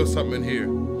 I feel something in here.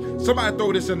 Somebody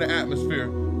throw this in the atmosphere.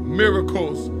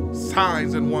 Miracles,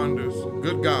 signs, and wonders.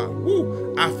 Good God.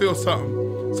 Woo! I feel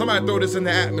something. Somebody throw this in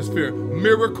the atmosphere.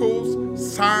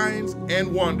 Miracles, signs,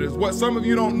 and wonders. What some of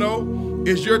you don't know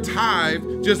is your tithe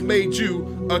just made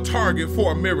you a target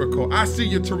for a miracle. I see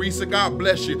you, Teresa. God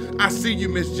bless you. I see you,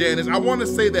 Miss Janice. I want to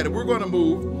say that if we're going to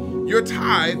move your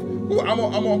tithe, I'm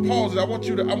gonna pause it. I want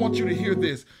you to hear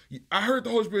this. I heard the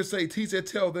Holy Spirit say, he said,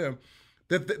 tell them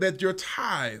that your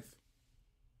tithe,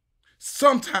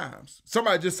 sometimes,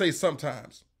 somebody just say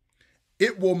sometimes,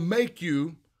 it will make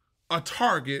you a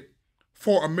target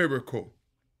for a miracle.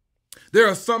 There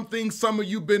are some things some of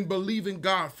you been believing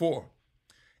God for.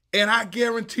 And I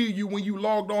guarantee you, when you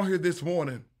logged on here this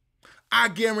morning, I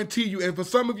guarantee you, and for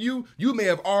some of you, you may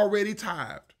have already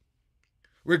tithed.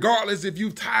 Regardless if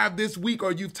you've tithed this week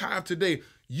or you've tithed today,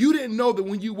 you didn't know that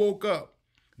when you woke up,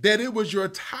 that it was your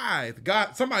tithe,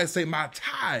 God, somebody say my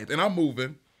tithe, and I'm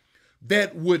moving,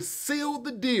 that would seal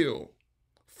the deal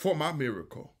for my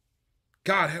miracle.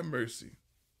 God have mercy.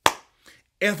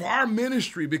 And for our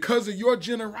ministry, because of your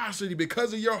generosity,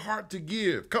 because of your heart to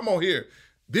give, come on here.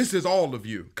 This is all of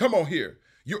you. Come on here.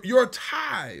 Your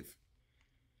tithe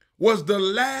was the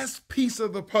last piece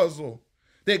of the puzzle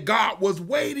that God was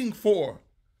waiting for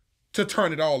to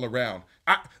turn it all around.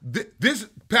 This,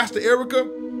 Pastor Erica,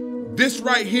 this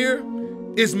right here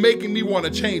is making me want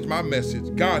to change my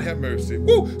message. God have mercy.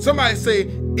 Woo! Somebody say,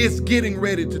 it's getting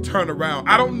ready to turn around.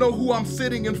 I don't know who I'm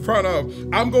sitting in front of.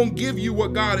 I'm going to give you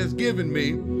what God has given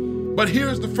me. But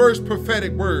here's the first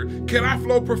prophetic word. Can I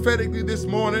flow prophetically this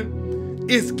morning?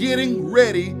 It's getting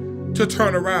ready to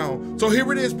turn around. So here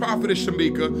it is, Prophetess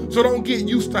Shamika. So don't get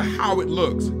used to how it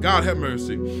looks. God have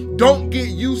mercy. Don't get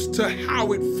used to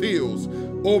how it feels.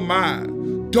 Oh my.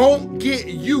 Don't get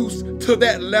used to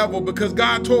that level, because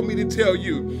God told me to tell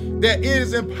you that it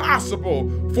is impossible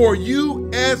for you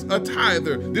as a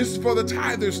tither, this is for the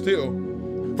tither still,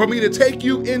 for me to take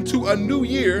you into a new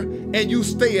year and you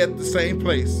stay at the same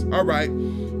place. All right.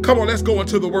 Come on, let's go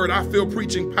into the word. I feel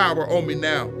preaching power on me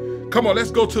now. Come on,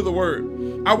 let's go to the word.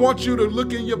 I want you to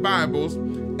look in your Bibles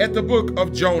at the book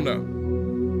of Jonah.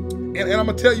 And I'm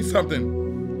going to tell you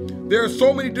something. There are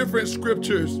so many different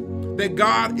scriptures that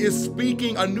God is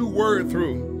speaking a new word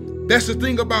through. That's the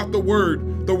thing about the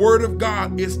word. The word of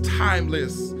God is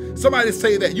timeless. Somebody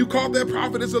say that. You called that,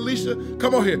 Prophetess Alicia?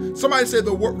 Come on here. Somebody say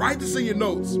the word. Write this in your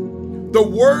notes. The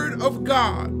word of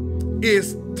God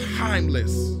is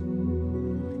timeless.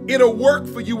 It'll work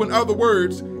for you, in other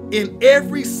words, in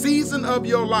every season of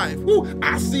your life. Woo,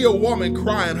 I see a woman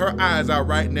crying her eyes out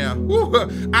right now.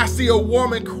 Woo, I see a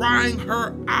woman crying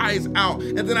her eyes out.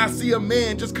 And then I see a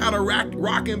man just kind of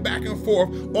rocking back and forth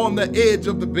on the edge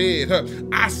of the bed.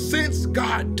 I sense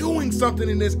God doing something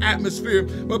in this atmosphere,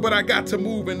 but I got to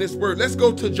move in this word. Let's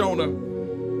go to Jonah.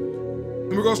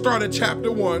 And we're going to start at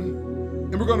chapter 1.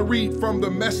 And we're going to read from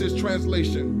the Message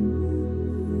translation.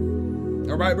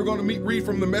 All right, we're going to read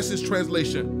from the Message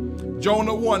translation.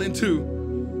 Jonah 1 and 2.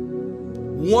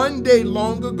 One day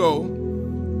long ago,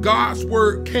 God's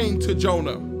word came to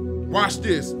Jonah. Watch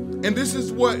this. And this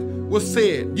is what was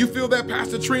said. You feel that,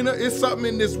 Pastor Trina? It's something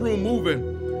in this room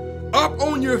moving. Up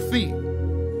on your feet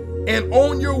and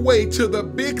on your way to the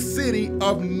big city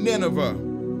of Nineveh.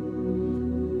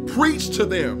 Preach to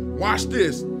them. Watch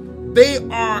this. They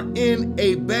are in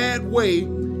a bad way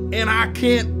and I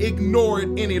can't ignore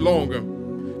it any longer.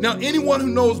 Now, anyone who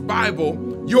knows Bible,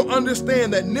 you'll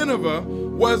understand that Nineveh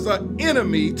was an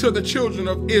enemy to the children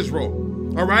of Israel.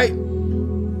 All right?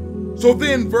 So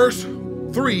then verse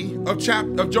 3 of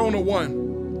Jonah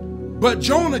 1. But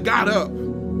Jonah got up,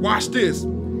 watch this,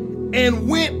 and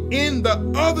went in the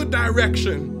other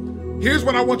direction. Here's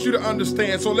what I want you to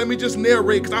understand. So let me just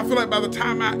narrate, because I feel like by the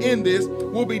time I end this,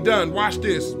 we'll be done. Watch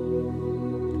this.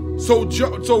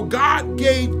 So God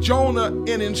gave Jonah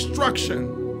an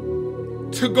instruction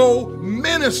to go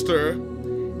minister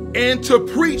and to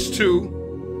preach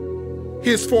to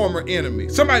his former enemy.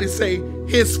 Somebody say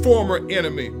his former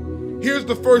enemy. Here's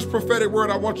the first prophetic word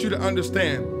I want you to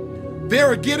understand.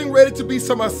 There are getting ready to be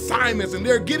some assignments and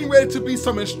there are getting ready to be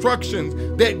some instructions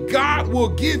that God will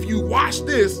give you, watch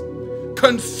this,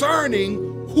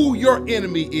 concerning who your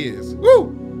enemy is.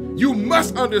 Woo! You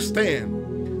must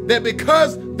understand that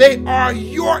because they are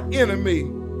your enemy,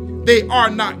 they are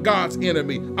not God's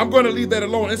enemy. I'm going to leave that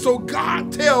alone. And so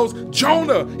God tells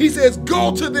Jonah, he says,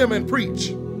 go to them and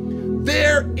preach.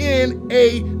 They're in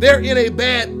a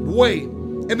bad way.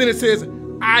 And then it says,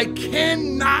 I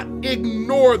cannot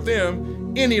ignore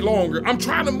them any longer. I'm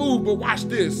trying to move, but watch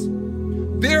this.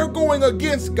 They're going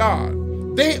against God.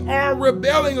 They are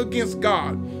rebelling against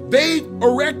God. They've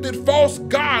erected false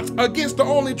gods against the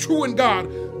only true and God,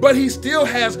 but he still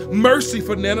has mercy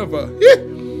for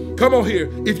Nineveh. Come on here.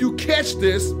 If you catch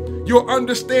this, you'll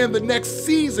understand the next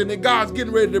season that God's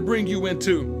getting ready to bring you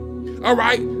into. All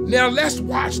right, now let's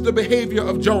watch the behavior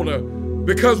of Jonah,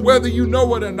 because whether you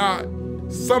know it or not,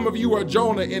 some of you are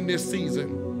Jonah in this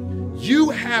season. You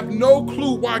have no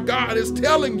clue why God is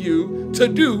telling you to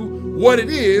do what it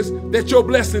is that your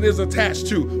blessing is attached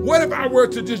to. What if I were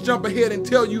to just jump ahead and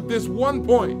tell you this one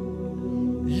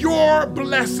point? Your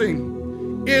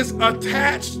blessing is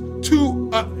attached to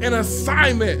an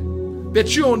assignment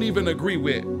that you don't even agree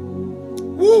with.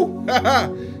 Woo!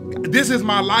 This is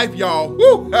my life, y'all.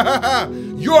 Woo!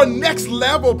 Your next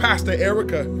level, Pastor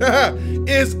Erica,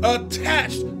 is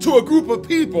attached to a group of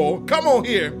people, come on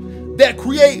here, that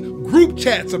create group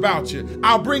chats about you.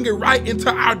 I'll bring it right into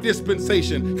our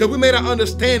dispensation, because we may not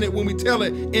understand it when we tell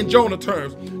it in Jonah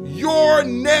terms. your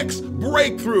next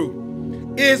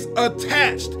breakthrough is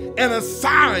attached and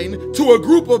assigned to a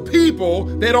group of people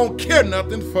that don't care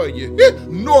nothing for you,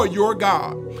 nor your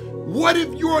God? What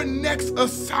if your next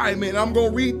assignment, I'm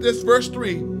going to read this verse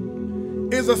 3,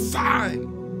 is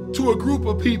assigned to a group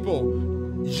of people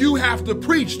you have to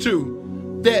preach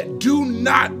to that do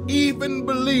not even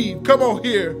believe, come on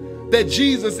here, that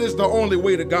Jesus is the only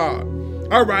way to God?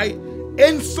 All right.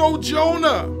 And so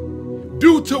Jonah,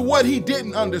 due to what he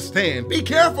didn't understand, be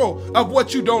careful of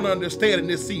what you don't understand in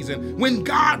this season. When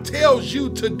God tells you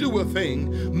to do a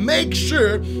thing, make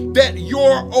sure that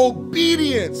your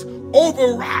obedience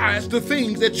overrides the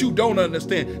things that you don't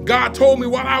understand. God told me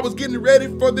while I was getting ready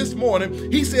for this morning,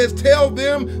 he says, tell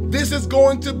them this is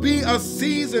going to be a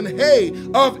season, hey,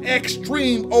 of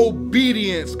extreme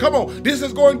obedience. Come on, this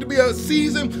is going to be a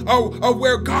season of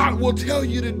where God will tell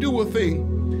you to do a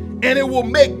thing and it will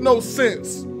make no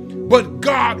sense, but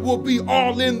God will be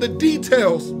all in the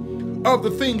details of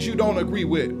the things you don't agree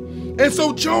with. And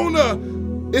so Jonah,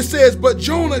 it says, but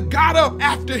Jonah got up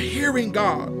after hearing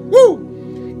God. Woo!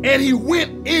 And he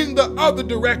went in the other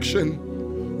direction,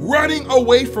 running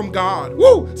away from God.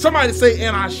 Woo! Somebody say,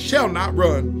 and I shall not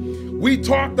run. We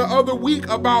talked the other week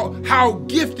about how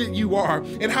gifted you are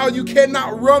and how you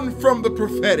cannot run from the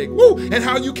prophetic. Woo! And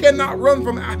how you cannot run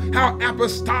from how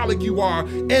apostolic you are.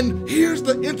 And here's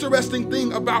the interesting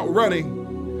thing about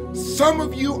running. Some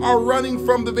of you are running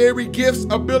from the very gifts,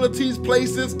 abilities,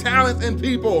 places, talents, and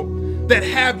people that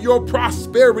have your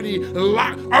prosperity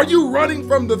locked. Are you running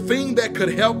from the thing that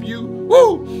could help you?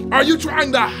 Woo! Are you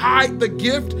trying to hide the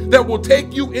gift that will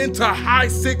take you into high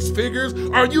six figures?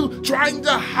 Are you trying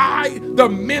to hide the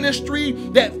ministry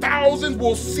that thousands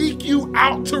will seek you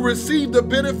out to receive the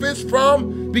benefits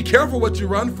from? Be careful what you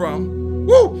run from.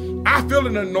 Woo! I feel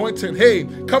an anointing. Hey,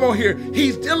 come on here.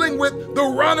 He's dealing with the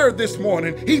runner this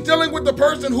morning. He's dealing with the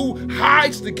person who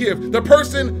hides the gift. The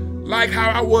person like how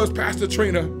I was, Pastor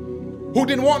Trina, who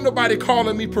didn't want nobody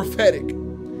calling me prophetic.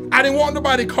 I didn't want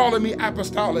nobody calling me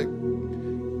apostolic.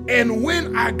 And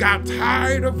when I got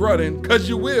tired of running, because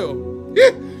you will,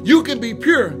 you can be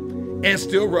pure and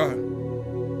still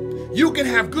run. You can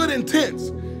have good intents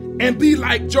and be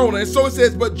like Jonah. And so it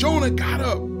says, but Jonah got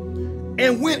up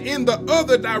and went in the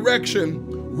other direction,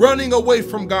 running away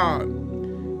from God.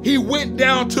 He went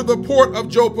down to the port of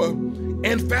Joppa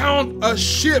and found a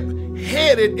ship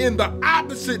headed in the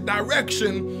opposite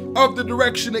direction of the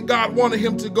direction that God wanted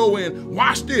him to go in.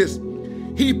 Watch this.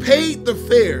 He paid the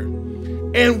fare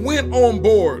and went on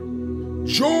board,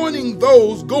 joining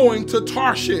those going to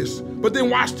Tarshish. But then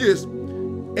watch this.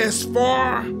 As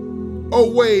far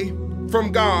away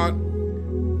from God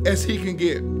as he can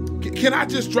get. Can I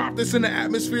just drop this in the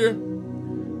atmosphere?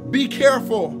 Be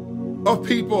careful of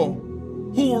people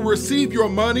who will receive your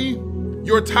money,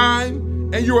 your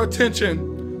time, and your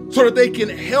attention so that they can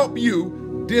help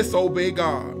you disobey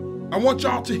God. I want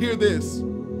y'all to hear this.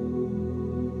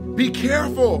 Be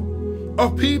careful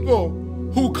of people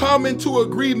who come into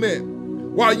agreement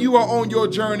while you are on your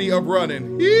journey of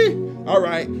running. All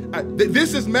right,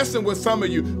 this is messing with some of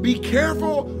you. Be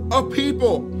careful of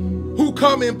people who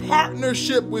come in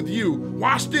partnership with you.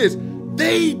 Watch this.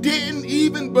 They didn't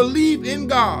even believe in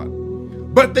God,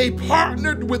 but they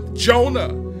partnered with Jonah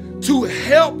to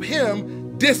help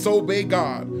him disobey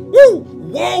God. Woo!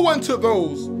 Woe unto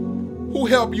those who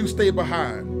help you stay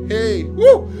behind. Hey,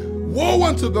 woo! Woe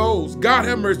unto those, God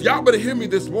have mercy, y'all better hear me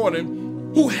this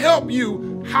morning, who help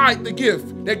you hide the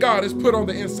gift that God has put on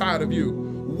the inside of you.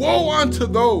 Woe unto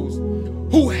those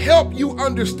who help you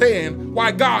understand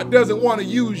why God doesn't want to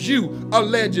use you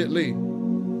allegedly.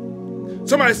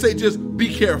 Somebody say, just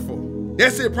be careful.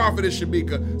 That's it, Prophetess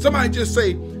Shabika. Somebody just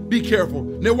say, be careful.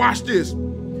 Now watch this.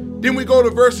 Then we go to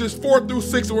verses 4 through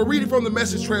 6, and we're reading from the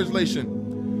Message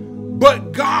translation.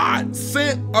 But God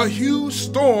sent a huge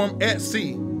storm at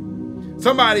sea.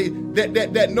 Somebody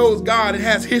that knows God and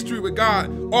has history with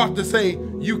God ought to say,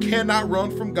 you cannot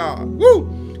run from God.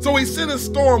 Woo! So he sent a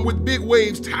storm with big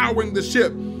waves towering the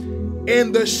ship,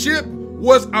 and the ship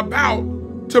was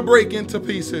about to break into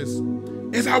pieces.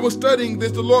 As I was studying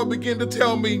this, the Lord began to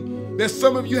tell me that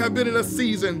some of you have been in a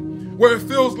season where it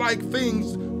feels like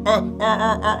things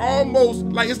are almost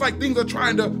like, it's like things are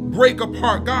trying to break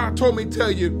apart. God told me to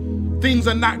tell you, things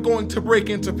are not going to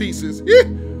break into pieces.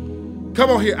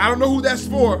 Come on here. I don't know who that's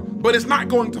for, but it's not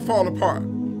going to fall apart.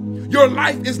 Your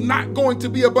life is not going to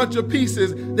be a bunch of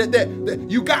pieces that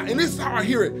you got. And this is how I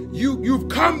hear it. You've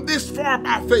come this far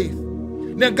by faith.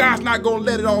 Now God's not going to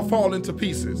let it all fall into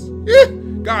pieces.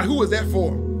 God, who is that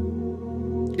for?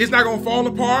 It's not going to fall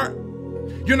apart.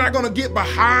 You're not going to get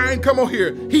behind. Come on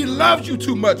here. He loves you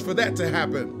too much for that to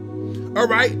happen. All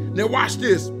right. Now watch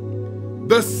this.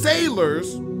 the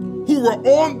sailors who were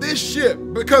on this ship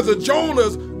because of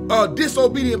Jonah's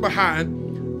disobedient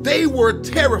behind, they were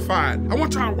terrified. I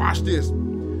want y'all to watch this.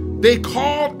 They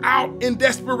called out in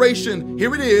desperation,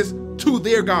 here it is, to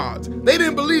their gods. They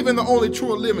didn't believe in the only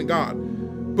true and living God.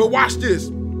 But watch this.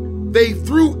 They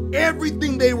threw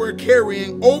everything they were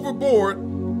carrying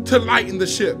overboard to lighten the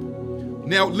ship.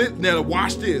 Now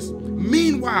watch this.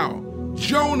 Meanwhile,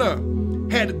 Jonah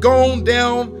had gone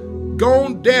down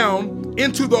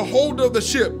into the hold of the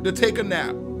ship to take a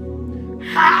nap.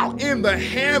 How in the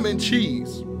ham and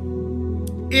cheese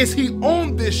is he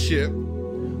on this ship?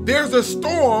 There's a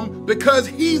storm because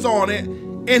he's on it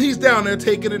and he's down there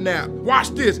taking a nap. Watch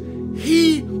this.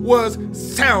 He was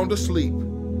sound asleep.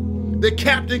 The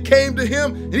captain came to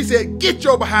him and he said, "Get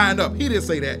your behind up." He didn't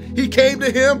say that. He came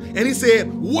to him and he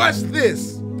said, "What's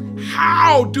this?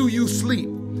 How do you sleep?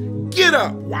 Get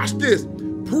up." Watch this.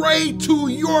 "Pray to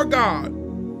your God.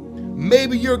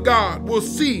 Maybe your God will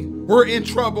see we're in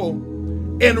trouble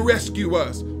and rescue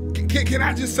us." Can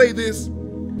I just say this?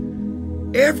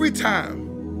 Every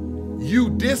time you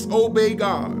disobey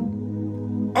God,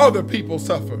 other people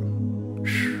suffer.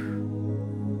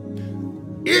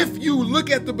 If you look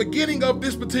at the beginning of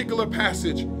this particular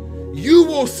passage, you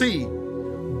will see,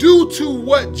 due to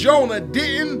what Jonah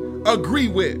didn't agree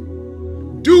with,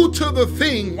 due to the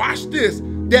thing, watch this,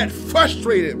 that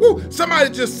frustrated. Woo, somebody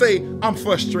just say, "I'm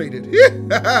frustrated."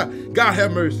 God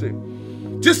have mercy.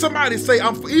 Just somebody say,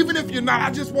 even if you're not,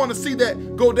 I just want to see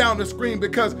that go down the screen,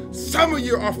 because some of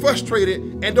you are frustrated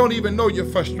and don't even know you're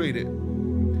frustrated.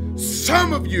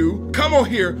 Some of you, come on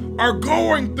here, are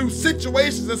going through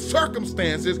situations and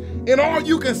circumstances, and all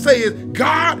you can say is,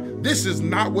 "God, this is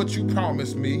not what you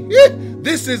promised me.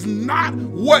 This is not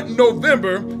what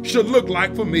November should look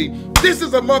like for me. This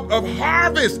is a month of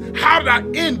harvest. How did I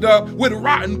end up with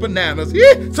rotten bananas?"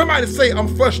 Somebody say, "I'm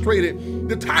frustrated."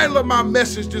 The title of my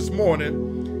message this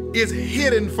morning is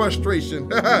Hidden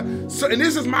Frustration. And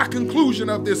this is my conclusion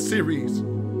of this series.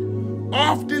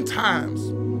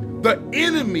 Oftentimes, the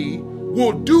enemy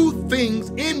will do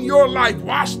things in your life,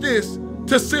 watch this,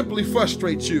 to simply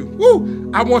frustrate you. Woo!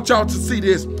 I want y'all to see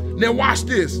this. Now watch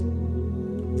this.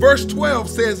 Verse 12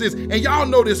 says this, and y'all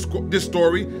know this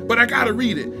story, but I gotta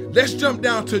read it. Let's jump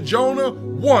down to Jonah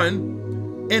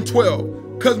 1 and 12,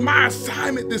 because my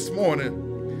assignment this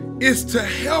morning is to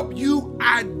help you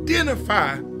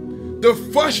identify the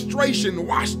frustration,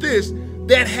 watch this,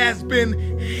 that has been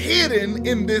hidden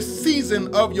in this season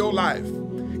of your life.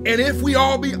 And if we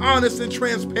all be honest and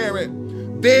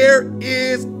transparent, there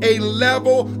is a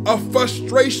level of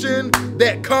frustration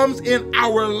that comes in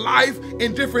our life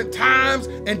in different times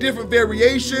and different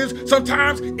variations.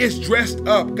 Sometimes it's dressed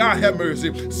up, God have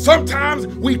mercy. Sometimes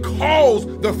we cause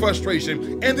the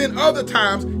frustration. And then other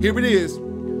times, here it is,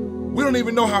 we don't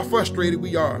even know how frustrated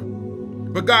we are.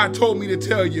 But God told me to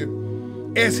tell you,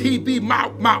 as he be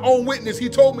my own witness, he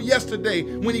told me yesterday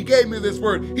when he gave me this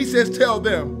word, he says, "Tell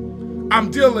them I'm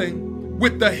dealing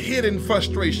with the hidden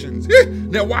frustrations."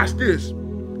 Now watch this.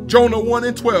 Jonah 1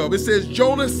 and 12. It says,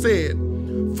 Jonah said,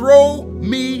 "Throw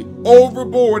me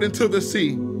overboard into the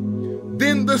sea.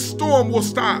 Then the storm will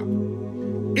stop.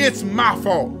 It's my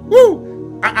fault."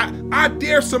 Woo! I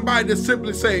dare somebody to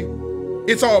simply say,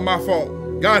 "It's all my fault."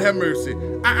 God have mercy.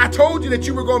 I told you that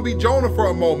you were going to be Jonah for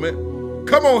a moment.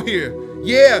 Come on here.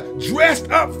 Yeah,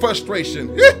 dressed up frustration.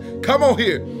 Come on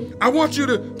here. I want you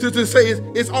to say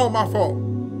it's all my fault.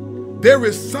 There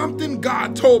is something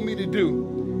God told me to do.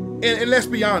 And let's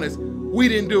be honest, we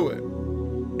didn't do it.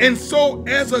 And so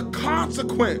as a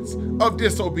consequence of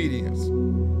disobedience,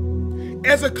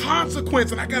 as a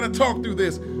consequence, and I got to talk through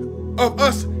this, of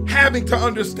us having to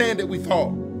understand that we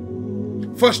thought,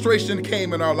 frustration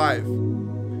came in our life.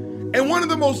 And one of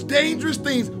the most dangerous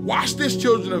things, watch this,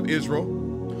 children of Israel,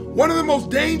 one of the most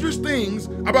dangerous things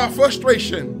about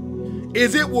frustration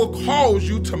is it will cause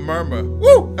you to murmur.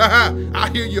 Woo! I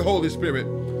hear you, Holy Spirit.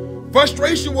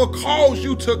 Frustration will cause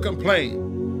you to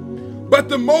complain. But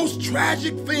the most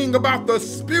tragic thing about the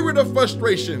spirit of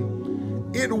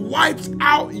frustration, it wipes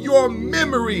out your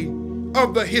memory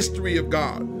of the history of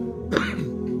God.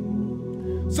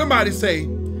 Somebody say,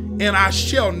 "And I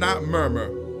shall not murmur."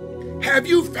 Have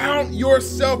you found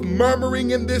yourself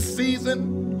murmuring in this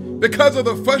season because of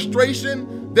the frustration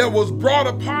that was brought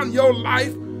upon your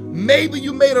life? Maybe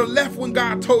you made a left when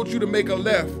God told you to make a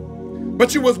left,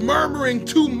 but you was murmuring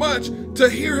too much to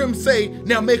hear him say,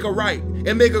 "Now make a right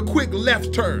and make a quick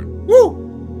left turn." Woo!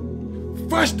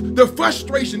 The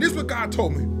frustration, this is what God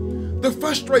told me. The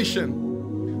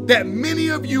frustration that many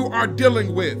of you are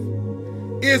dealing with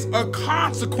is a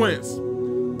consequence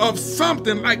of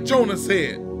something, like Jonah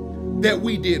said, that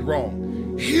we did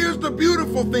wrong. here's the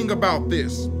beautiful thing about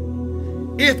this.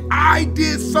 If I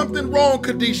did something wrong,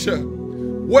 Kadisha,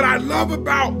 what I love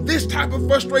about this type of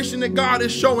frustration that God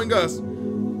is showing us,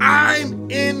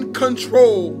 I'm in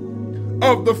control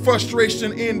of the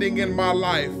frustration ending in my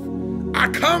life. I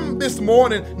come this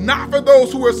morning not for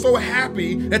those who are so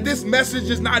happy that this message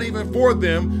is not even for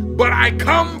them, but I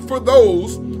come for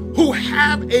those who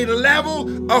have a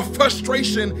level of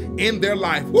frustration in their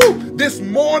life. Woo! This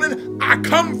morning, I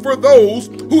come for those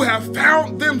who have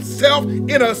found themselves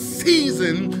in a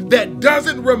season that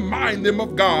doesn't remind them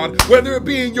of God, whether it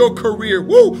be in your career,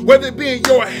 woo, whether it be in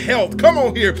your health, come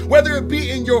on here, whether it be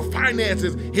in your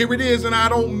finances. Here it is, and I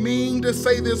don't mean to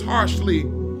say this harshly.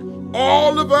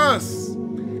 All of us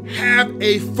have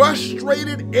a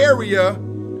frustrated area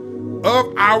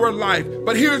of our life.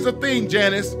 But here's the thing,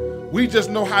 Janice. We just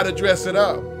know how to dress it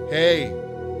up. Hey,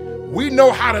 we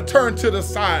know how to turn to the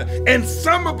side. And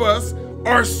some of us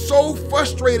are so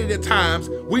frustrated at times,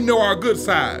 we know our good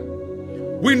side.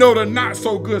 We know the not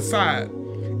so good side.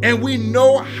 And we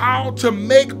know how to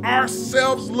make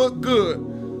ourselves look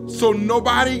good so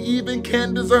nobody even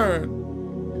can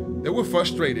discern that we're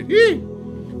frustrated.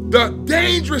 The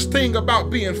dangerous thing about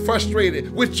being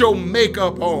frustrated with your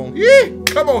makeup on,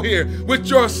 come on here, with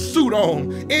your suit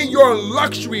on, in your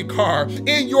luxury car,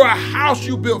 in your house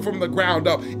you built from the ground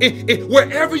up,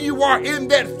 wherever you are in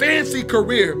that fancy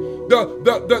career,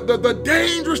 the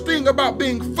dangerous thing about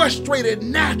being frustrated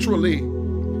naturally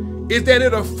is that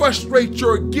it'll frustrate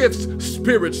your gifts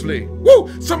spiritually. Woo!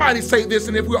 Somebody say this,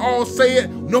 and if we all say it,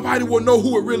 nobody will know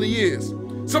who it really is.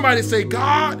 Somebody say,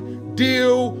 God,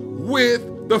 deal with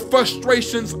the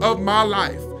frustrations of my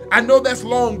life. I know that's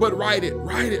long, but write it.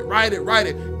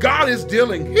 God is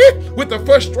dealing with the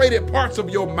frustrated parts of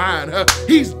your mind.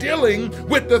 He's dealing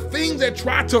with the things that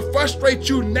try to frustrate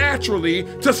you naturally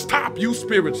to stop you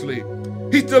spiritually.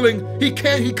 He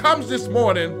comes this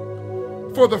morning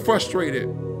for the frustrated.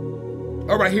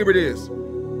 All right, here it is.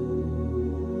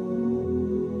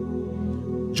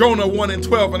 Jonah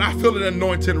 1:12, and I feel an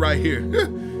anointing right here.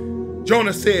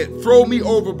 Jonah said, throw me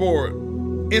overboard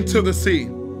into the sea.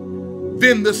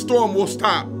 Then the storm will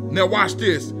stop. Now watch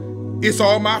this. It's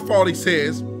all my fault, he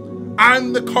says.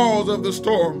 I'm the cause of the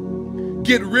storm.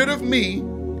 Get rid of me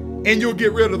and you'll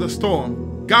get rid of the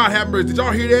storm. God have mercy. Did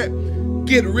y'all hear that?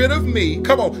 Get rid of me.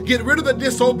 Come on. Get rid of the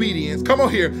disobedience. Come on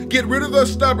here. Get rid of the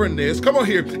stubbornness. Come on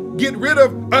here. Get rid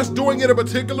of us doing it a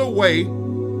particular way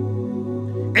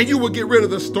and you will get rid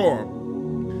of the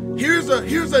storm. Here's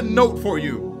a note for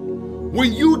you.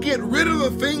 When you get rid of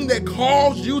the thing that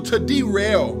caused you to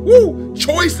derail,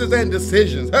 choices and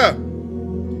decisions,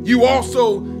 you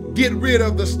also get rid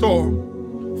of the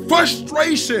storm.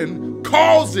 Frustration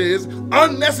causes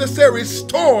unnecessary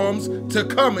storms to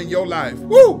come in your life.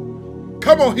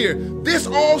 Come on here. This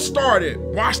all started,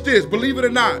 watch this, believe it or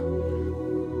not,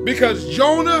 because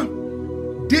Jonah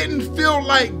didn't feel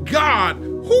like God.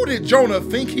 Who did Jonah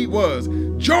think he was?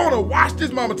 Jonah, watch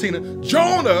this, Mama Tina.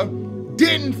 Jonah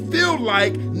didn't feel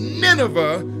like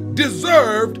Nineveh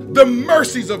deserved the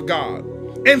mercies of God.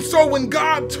 And so when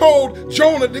God told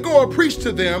Jonah to go and preach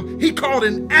to them, he called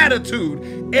an attitude.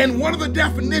 And one of the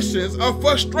definitions of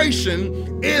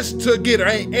frustration is to get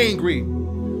angry.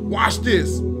 Watch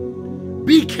this.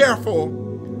 Be careful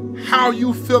how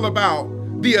you feel about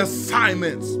the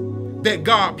assignments that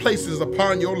God places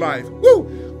upon your life.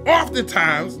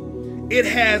 Oftentimes, it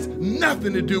has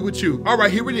nothing to do with you. All right,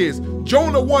 here it is.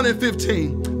 Jonah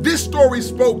 1:15. This story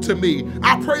spoke to me.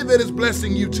 I pray that it's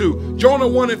blessing you too. Jonah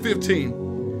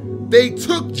 1:15. They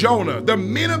took Jonah, the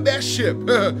men of that ship,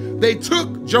 they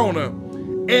took Jonah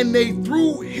and they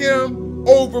threw him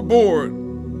overboard.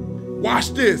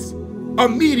 Watch this.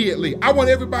 Immediately. I want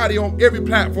everybody on every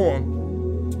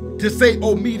platform to say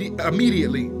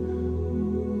immediately.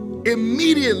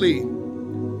 Immediately,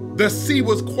 the sea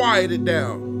was quieted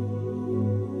down.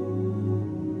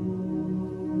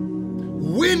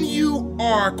 When you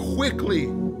are quickly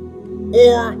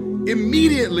or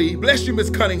immediately, bless you, Miss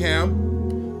Cunningham,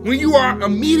 when you are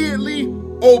immediately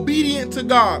obedient to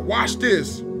God, watch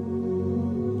this.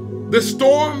 The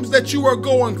storms that you are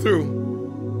going through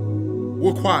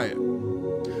will quiet.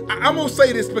 I'm going to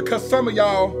say this because some of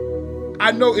y'all,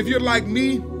 I know if you're like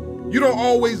me, you don't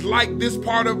always like this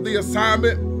part of the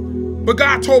assignment, but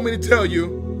God told me to tell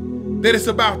you that it's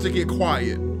about to get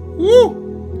quiet.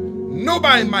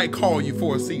 Nobody might call you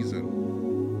for a season.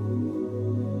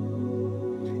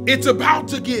 It's about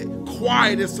to get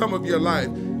quiet in some of your life.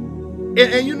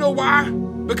 And you know why?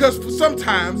 Because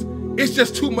sometimes it's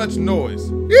just too much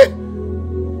noise.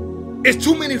 It's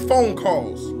too many phone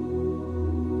calls.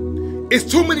 It's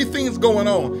too many things going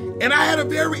on. And I had a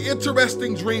very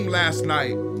interesting dream last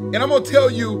night. And I'm going to tell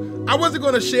you, I wasn't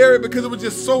going to share it because it was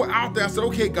just so out there. I said,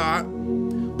 okay, God.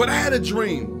 But I had a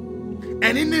dream.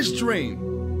 And in this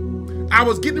dream, I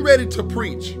was getting ready to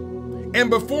preach. And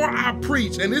before I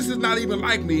preach, and this is not even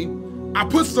like me, I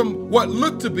put some what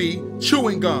looked to be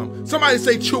chewing gum. Somebody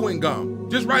say chewing gum.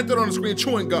 Just right there on the screen,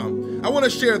 chewing gum. I want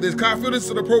to share this because I feel this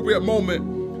is an appropriate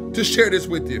moment to share this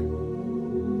with you.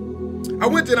 I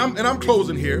went to, and I'm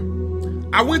closing here.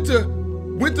 I went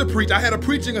to preach. I had a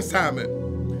preaching assignment.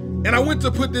 And I went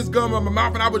to put this gum in my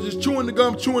mouth, and I was just chewing the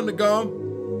gum.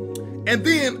 And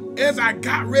then as I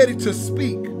got ready to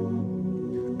speak,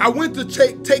 I went to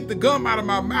take the gum out of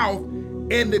my mouth,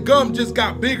 and the gum just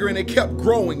got bigger, and it kept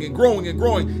growing and growing and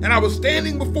growing. And I was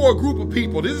standing before a group of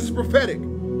people. This is prophetic.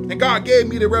 And God gave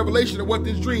me the revelation of what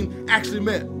this dream actually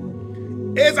meant.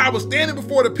 As I was standing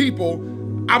before the people,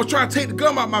 I was trying to take the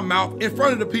gum out of my mouth in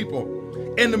front of the people.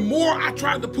 And the more I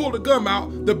tried to pull the gum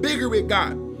out, the bigger it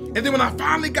got. And then when I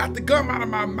finally got the gum out of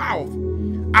my mouth,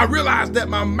 I realized that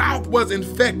my mouth was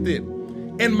infected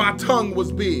and my tongue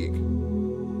was big.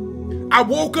 I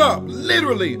woke up,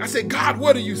 literally. I said, God,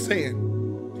 what are you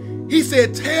saying? He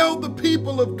said, tell the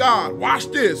people of God, watch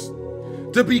this,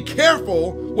 to be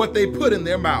careful what they put in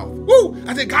their mouth. Woo!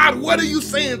 I said, God, what are you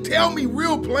saying? Tell me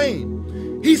real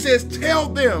plain. He says, tell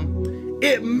them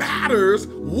it matters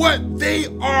what they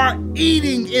are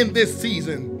eating in this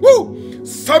season. Woo!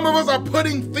 Some of us are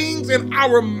putting things in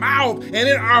our mouth and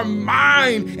in our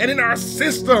mind and in our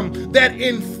system that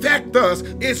infect us.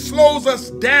 It slows us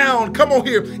down. Come on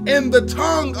here. And the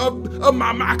tongue of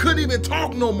my mouth, I couldn't even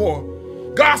talk no more.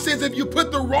 God says if you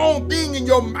put the wrong thing in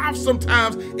your mouth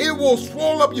sometimes, it will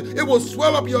swell up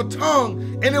your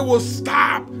tongue, and it will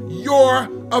stop your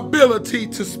ability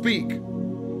to speak.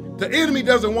 The enemy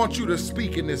doesn't want you to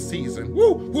speak in this season.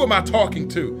 Woo, who am I talking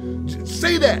to?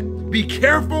 Say that. Be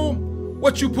careful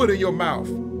what you put in your mouth.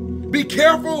 Be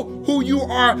careful who you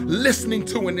are listening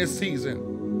to in this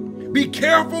season. Be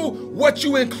careful what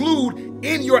you include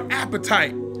in your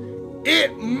appetite.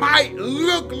 It might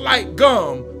look like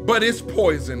gum, but it's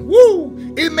poison. Woo!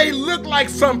 It may look like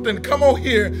something, come on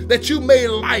here, that you may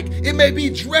like. It may be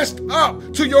dressed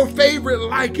up to your favorite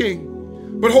liking.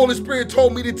 But Holy Spirit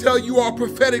told me to tell you all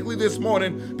prophetically this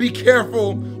morning, be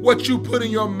careful what you put in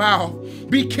your mouth.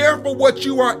 Be careful what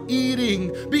you are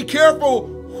eating. Be careful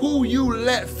who you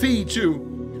let feed you.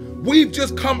 We've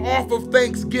just come off of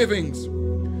Thanksgivings.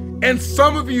 And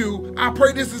some of you, I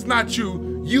pray this is not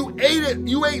you, you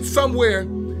ate somewhere,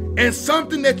 and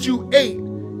something that you ate,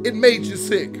 it made you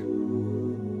sick.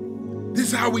 This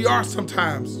is how we are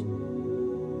sometimes.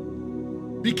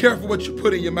 Be careful what you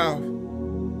put in your mouth.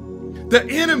 The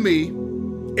enemy,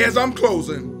 as I'm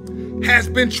closing, has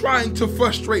been trying to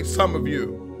frustrate some of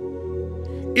you.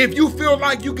 If you feel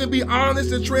like you can be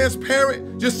honest and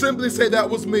transparent, just simply say that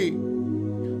was me.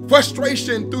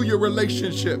 Frustration through your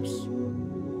relationships.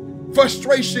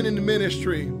 Frustration in the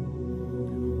ministry.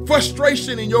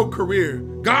 Frustration in your career.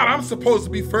 God, I'm supposed to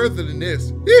be further than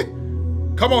this.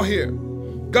 Come on here.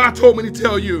 God told me to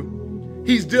tell you,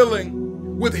 he's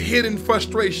dealing with hidden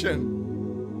frustration.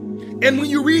 And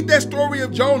when you read that story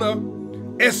of Jonah,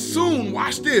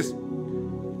 watch this,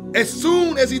 as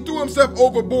soon as he threw himself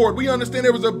overboard, we understand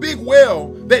there was a big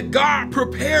whale that God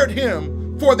prepared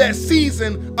him for that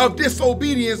season of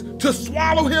disobedience to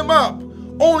swallow him up,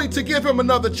 only to give him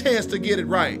another chance to get it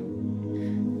right.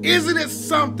 Isn't it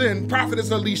something, Prophetess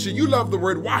Alicia, you love the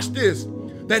word, watch this,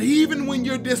 that even when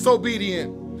you're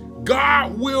disobedient,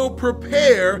 God will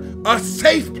prepare a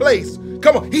safe place.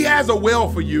 Come on, he has a well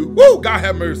for you. Woo, God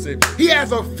have mercy. He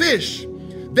has a fish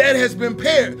that has been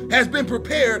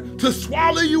prepared to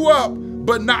swallow you up,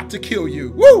 but not to kill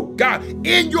you. Woo, God,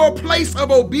 in your place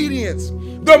of obedience,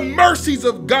 the mercies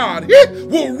of God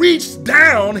will reach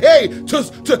down.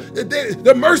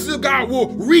 The mercies of God will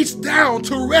reach down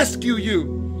to rescue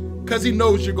you because he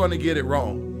knows you're going to get it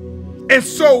wrong. And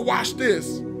so watch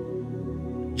this.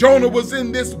 Jonah was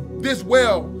in this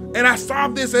well, and I saw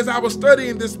this as I was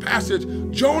studying this passage.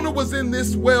 Jonah was in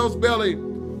this whale's belly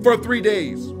for 3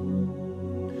 days.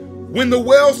 When the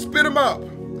whale spit him up,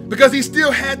 because he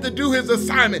still had to do his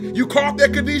assignment. You caught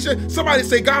that, Khadijah? Somebody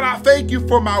say, God, I thank you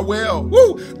for my well.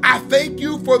 Woo! I thank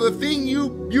you for the thing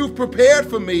you've prepared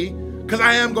for me, because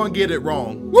I am going to get it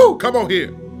wrong. Woo! Come on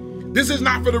here. This is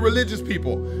not for the religious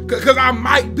people, because I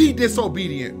might be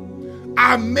disobedient.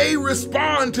 I may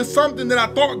respond to something that I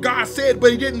thought God said,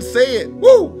 but he didn't say it.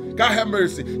 Woo! God have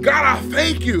mercy. God, I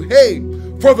thank you,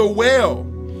 for the well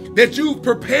that you've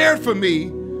prepared for me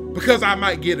because I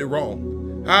might get it wrong.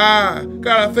 God,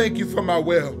 I thank you for my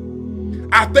well.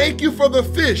 I thank you for the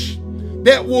fish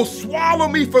that will swallow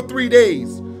me for 3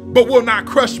 days, but will not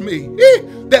crush me,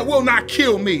 that will not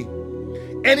kill me.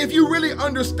 And if you really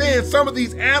understand some of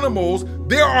these animals,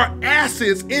 there are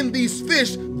acids in these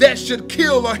fish that should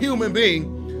kill a human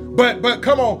being. But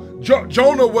come on,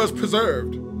 Jonah was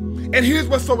preserved. And here's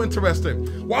what's so interesting.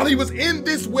 While he was in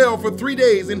this well for 3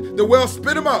 days and the well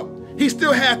spit him up, he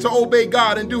still had to obey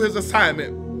God and do his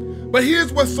assignment. But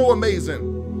here's what's so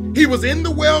amazing. He was in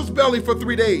the whale's belly for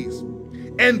 3 days.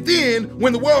 And then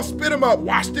when the well spit him up,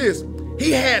 watch this,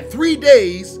 he had 3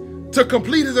 days to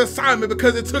complete his assignment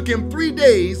because it took him 3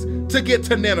 days to get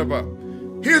to Nineveh.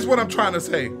 Here's what I'm trying to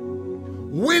say.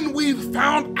 When we've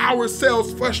found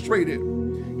ourselves frustrated,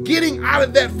 getting out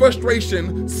of that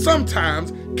frustration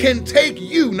sometimes can take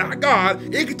you, not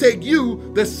God, it can take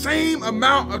you the same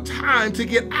amount of time to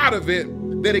get out of it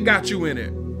that it got you in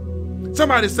it.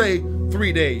 Somebody say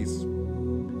 3 days.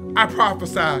 I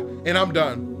prophesy, and I'm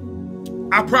done.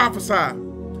 I prophesy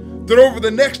that over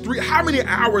the next 3, how many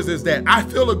hours is that? I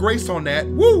feel a grace on that.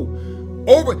 Woo!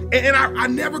 And I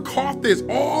never caught this.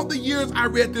 All the years I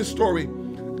read this story,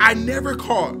 I never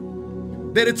caught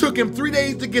that it took him 3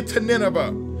 days to get to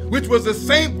Nineveh, which was the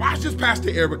same, watch this, Pastor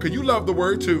Erica, you love the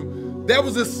word too. That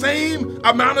was the same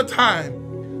amount of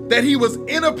time that he was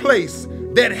in a place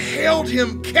that held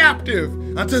him captive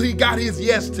until he got his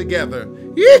yes together.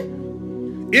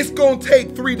 It's gonna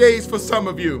take 3 days for some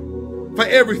of you, for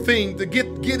everything to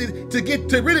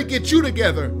really get you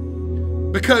together,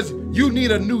 because you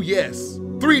need a new yes.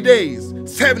 3 days,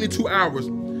 72 hours.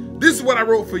 This is what I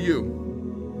wrote for you.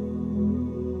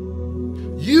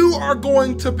 You are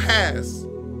going to pass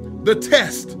the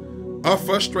test of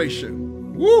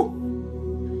frustration.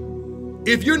 Woo!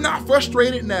 If you're not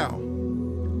frustrated now,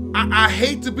 I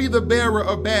hate to be the bearer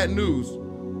of bad news,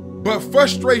 but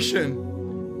frustration,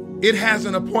 it has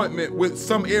an appointment with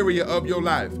some area of your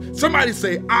life. Somebody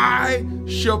say, I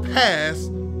shall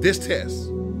pass this test.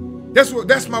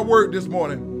 That's my word this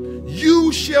morning.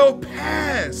 You shall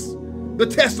pass the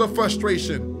test of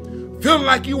frustration. Feeling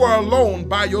like you are alone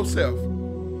by yourself.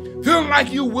 Feeling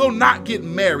like you will not get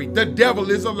married. The devil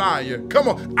is a liar. Come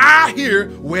on, I hear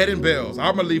wedding bells.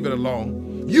 I'm gonna leave it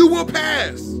alone. You will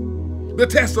pass the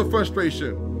test of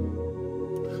frustration.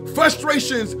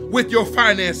 Frustrations with your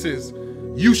finances,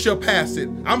 you shall pass it.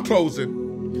 I'm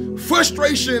closing.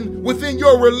 Frustration within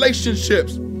your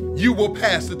relationships, you will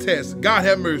pass the test. God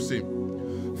have mercy.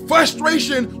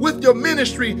 Frustration with your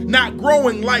ministry not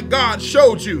growing like God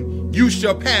showed you, you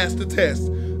shall pass the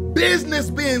test. Business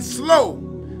being slow,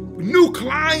 new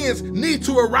clients need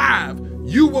to arrive,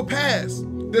 you will pass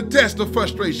the test of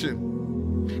frustration.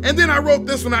 And then I wrote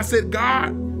this one, I said,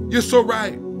 God, you're so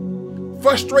right.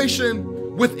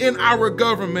 Frustration within our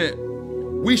government,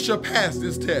 we shall pass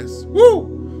this test.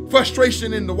 Woo!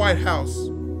 Frustration in the White House.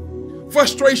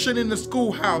 Frustration in the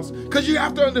schoolhouse. Because you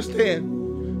have to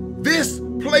understand, this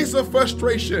place of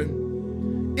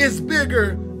frustration is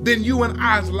bigger than you and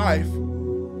I's life.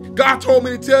 God told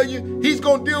me to tell you, he's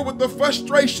going to deal with the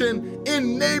frustration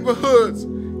in neighborhoods,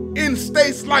 in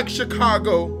states like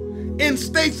Chicago, in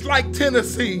states like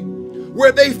Tennessee,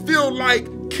 where they feel like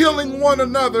killing one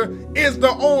another is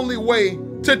the only way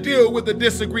to deal with the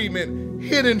disagreement,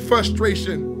 hidden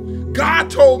frustration. God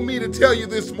told me to tell you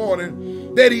this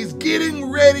morning that he's getting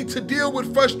ready to deal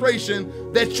with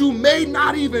frustration that you may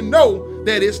not even know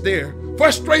that it's there.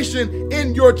 Frustration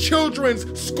in your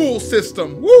children's school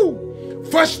system. Woo!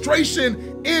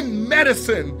 Frustration in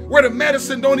medicine, where the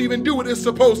medicine don't even do what it's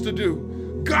supposed to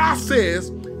do. God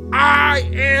says, I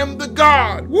am the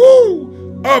God,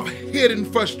 woo, of hidden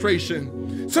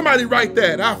frustration. Somebody write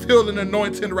that. I feel an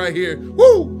anointing right here.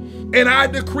 Woo! And I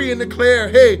decree and declare,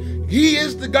 hey, he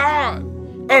is the God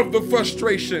of the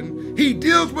frustration. He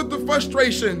deals with the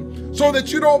frustration so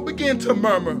that you don't begin to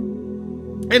murmur.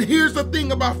 And here's the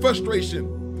thing about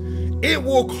frustration. It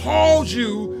will cause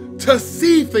you to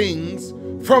see things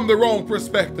from the wrong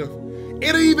perspective.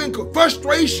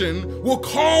 Frustration will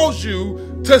cause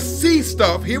you to see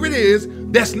stuff, here it is,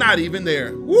 that's not even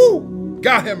there. Woo!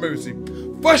 God have mercy.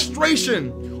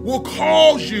 Frustration will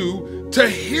cause you to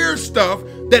hear stuff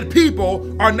that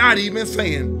people are not even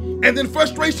saying. And then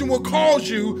frustration will cause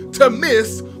you to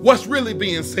miss what's really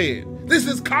being said. This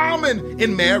is common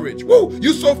in marriage. Woo!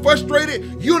 You're so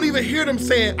frustrated, you don't even hear them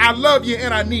saying, I love you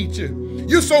and I need you.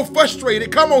 You're so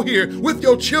frustrated, come on here, with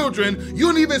your children. You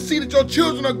don't even see that your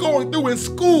children are going through in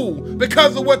school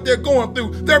because of what they're going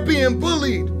through. They're being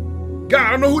bullied. God,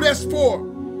 I don't know who that's for,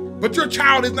 but your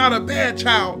child is not a bad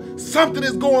child. Something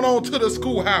is going on to the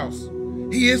schoolhouse.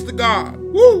 He is the God,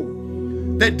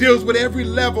 woo, that deals with every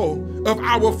level of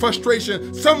our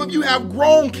frustration. Some of you have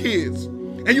grown kids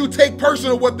and you take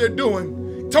personal what they're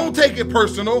doing. Don't take it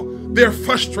personal. They're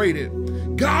frustrated.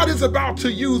 God is about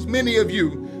to use many of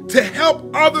you to help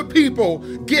other people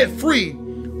get free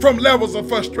from levels of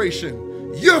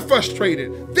frustration. You're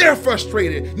frustrated. They're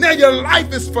frustrated. Now your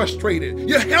life is frustrated.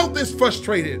 Your health is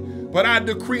frustrated. But I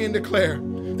decree and declare,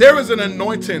 there is an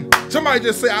anointing. Somebody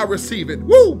just say, I receive it.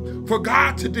 Woo! For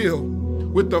God to deal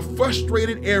with the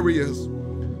frustrated areas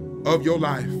of your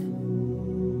life.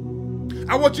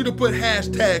 I want you to put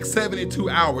hashtag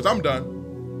 72 hours. I'm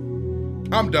done.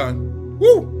 I'm done.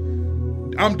 Woo!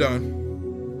 I'm done.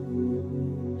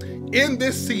 In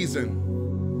this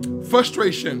season,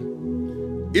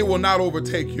 frustration, it will not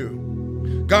overtake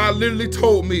you. God literally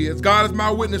told me, as God is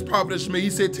my witness, Prophet Shmi, he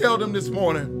said, tell them this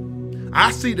morning,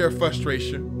 I see their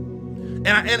frustration.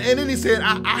 And then he said,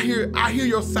 I hear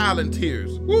your silent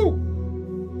tears.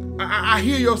 Woo! I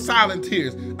hear your silent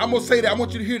tears. I'm going to say that. I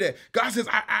want you to hear that. God says,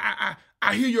 I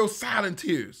hear your silent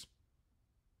tears.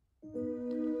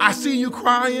 I see you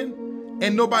crying,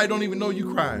 and nobody don't even know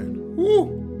you crying.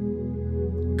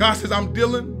 Woo! God says, I'm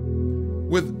dealing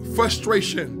with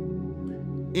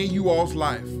frustration in you all's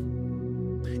life.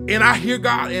 And I hear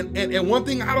God, and one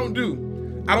thing I don't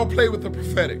do, I don't play with the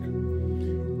prophetic.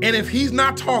 And if he's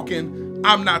not talking,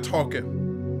 I'm not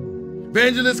talking.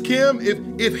 Evangelist Kim,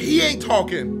 if he ain't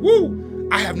talking, woo,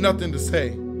 I have nothing to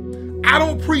say. I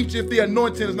don't preach if the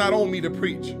anointing is not on me to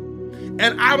preach.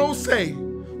 And I don't say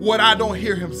what I don't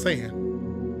hear him saying.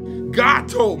 God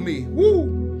told me,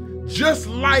 woo, just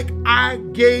like I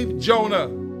gave Jonah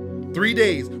 3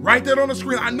 days. Right there on the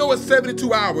screen. I know it's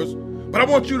 72 hours, but I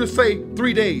want you to say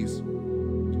 3 days.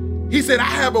 He said, I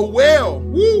have a well.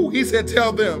 Woo, he said,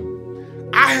 tell them,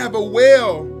 I have a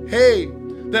well, hey,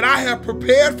 that I have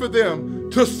prepared for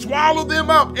them to swallow them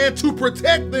up and to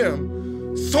protect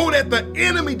them so that the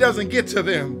enemy doesn't get to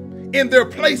them in their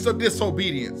place of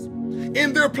disobedience,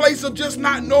 in their place of just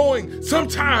not knowing.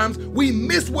 Sometimes we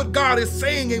miss what God is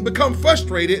saying and become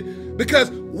frustrated because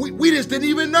we just didn't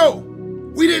even know.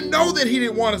 We didn't know that he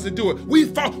didn't want us to do it. We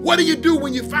thought, what do you do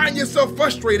when you find yourself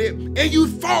frustrated and you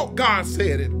thought God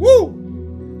said it?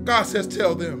 Woo! God says,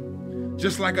 tell them,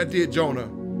 just like I did Jonah,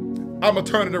 I'm going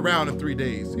to turn it around in 3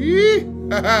 days.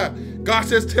 God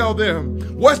says, tell them,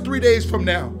 what's 3 days from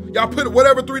now? Y'all put it,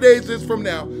 whatever 3 days is from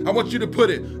now, I want you to put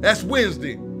it. That's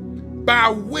Wednesday. By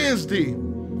Wednesday,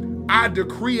 I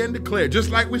decree and declare, just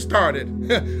like we started.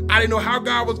 I didn't know how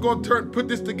God was going to put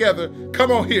this together.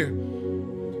 Come on here.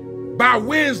 By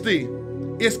Wednesday,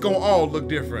 it's going to all look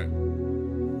different.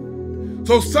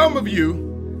 So some of you,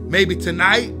 maybe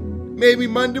tonight, maybe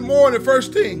Monday morning,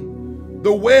 first thing,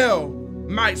 the well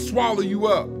might swallow you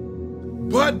up.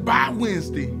 But by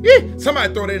Wednesday,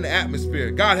 somebody throw that in the atmosphere.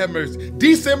 God have mercy.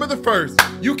 December the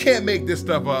 1st. You can't make this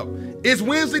stuff up. It's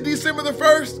Wednesday, December the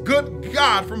 1st. Good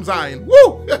God from Zion.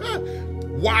 Woo!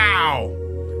 Wow.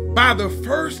 By the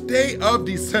first day of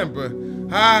December,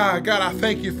 God, I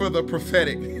thank you for the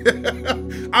prophetic.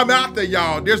 I'm out there,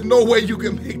 y'all. There's no way you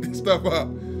can make this stuff up.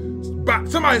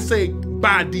 Somebody say,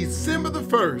 by December the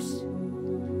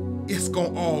 1st, it's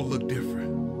going to all look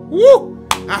different. Woo!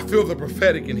 I feel the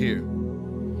prophetic in here.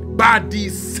 By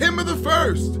December the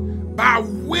 1st, by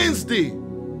Wednesday,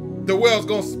 the well's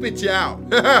going to spit you out.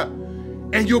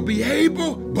 And you'll be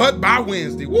able, but by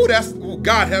Wednesday. Woo,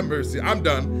 God have mercy. I'm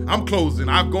done. I'm closing.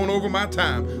 I've gone over my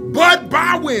time. But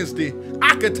by Wednesday,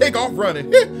 I could take off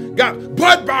running. God,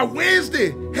 but by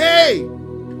Wednesday, hey,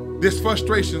 this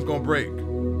frustration is going to break.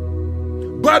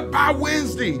 But by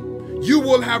Wednesday, you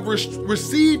will have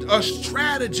received a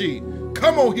strategy.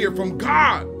 Come on here from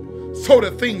God so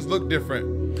that things look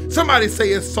different. Somebody say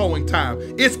it's sowing time.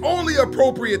 It's only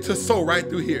appropriate to sow right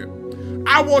through here.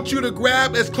 I want you to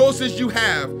grab as close as you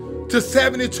have to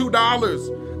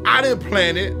 $72. I didn't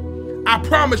plan it. I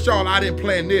promise y'all I didn't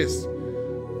plan this.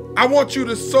 I want you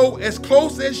to sow as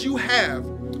close as you have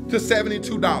to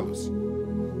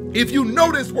 $72. If you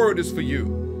know this word is for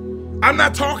you, I'm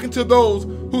not talking to those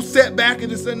who sat back and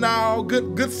just said, no,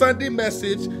 good Sunday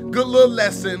message, good little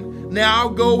lesson. Now I'll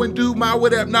go and do my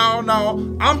whatever.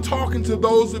 No. I'm talking to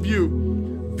those of you.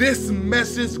 This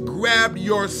message grabbed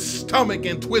your stomach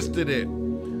and twisted it.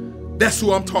 That's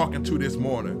who I'm talking to this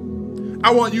morning.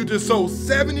 I want you to sow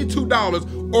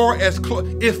 $72 or as close.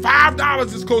 If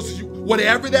 $5 is close as you,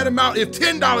 whatever that amount, if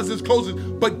 $10 is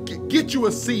closest, but get you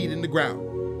a seed in the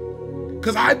ground.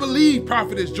 Because I believe,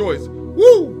 Prophetess Joyce,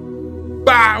 woo,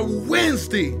 by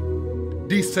Wednesday,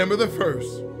 December the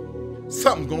 1st,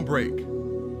 something's going to break.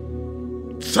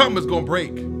 Something is going to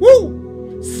break.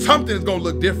 Woo! Something is going to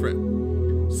look different.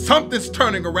 Something's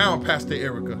turning around, Pastor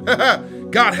Erica.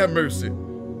 God have mercy.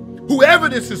 Whoever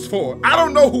this is for, I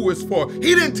don't know who it's for.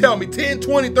 He didn't tell me 10,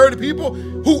 20, 30 people.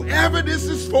 Whoever this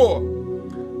is for,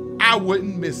 I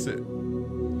wouldn't miss it.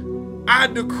 I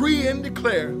decree and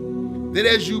declare that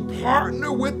as you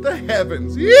partner with the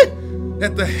heavens,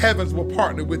 that the heavens will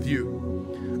partner with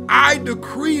you. I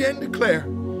decree and declare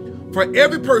for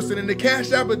every person in the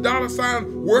Cash App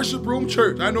 $, Worship Room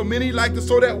Church. I know many like to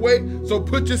sow that way, so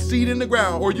put your seed in the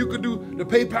ground, or you could do the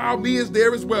PayPal. Me is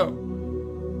there as well.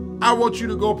 I want you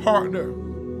to go partner,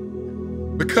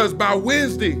 because by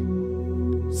Wednesday,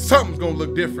 something's gonna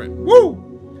look different. Woo!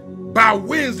 By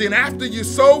Wednesday, and after you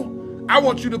sow, I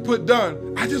want you to put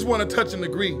done. I just want to touch and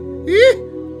agree.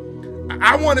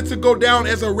 I want it to go down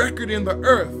as a record in the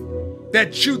earth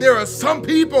that there are some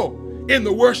people in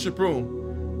the worship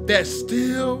room that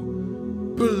still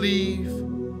believe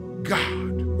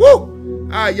God. Woo!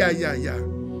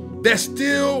 That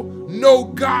still know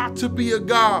God to be a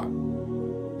God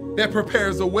that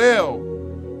prepares a well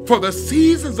for the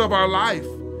seasons of our life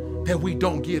that we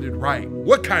don't get it right.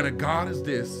 What kind of God is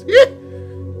this?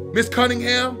 Miss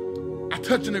Cunningham, I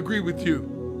touch and agree with you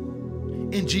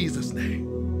in Jesus' name.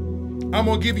 I'm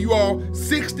gonna give you all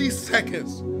 60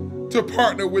 seconds to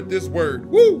partner with this word.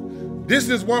 Woo! This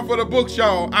is one for the books,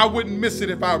 y'all. I wouldn't miss it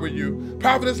if I were you.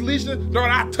 Prophetess Alicia, Lord,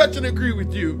 I touch and agree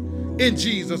with you in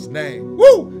Jesus' name.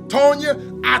 Woo!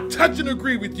 Tonya, I touch and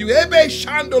agree with you. Ebe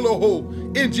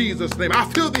Shandoloho in Jesus' name. I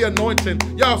feel the anointing.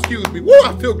 Y'all excuse me. Woo!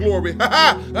 I feel glory.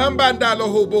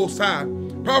 Ambandaloho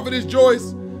bosai. Prophetess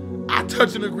Joyce, I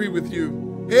touch and agree with you.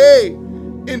 Hey,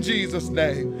 in Jesus'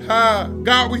 name.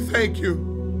 God, we thank you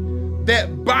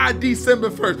that by December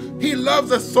 1st, he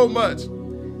loves us so much.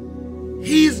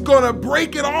 He's gonna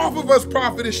break it off of us,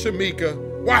 Prophetess Shamika.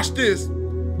 Watch this,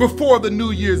 before the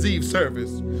New Year's Eve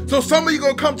service. So some of you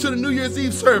gonna come to the New Year's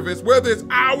Eve service, whether it's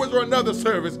ours or another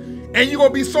service, and you're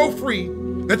gonna be so free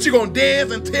that you're gonna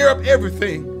dance and tear up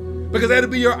everything, because that'll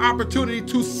be your opportunity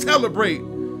to celebrate,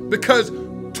 because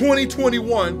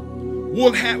 2021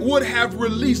 would have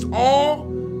released all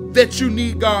that you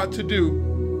need God to do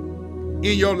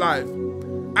in your life.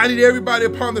 I need everybody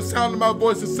upon the sound of my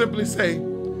voice to simply say,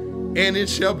 and it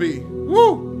shall be.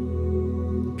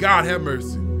 Woo! God have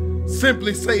mercy.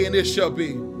 Simply say, and it shall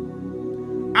be.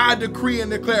 I decree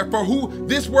and declare, for who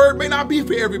this word may not be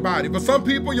for everybody. For some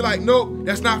people, you're like, nope,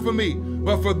 that's not for me.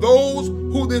 But for those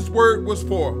who this word was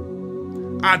for,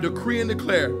 I decree and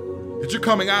declare that you're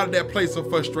coming out of that place of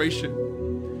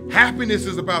frustration. Happiness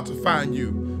is about to find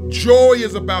you. Joy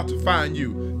is about to find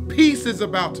you. Peace is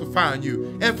about to find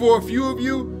you. And for a few of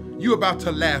you, you're about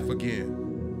to laugh again.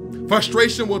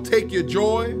 Frustration will take your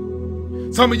joy.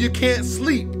 Some of you can't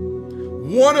sleep.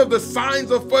 One of the signs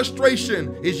of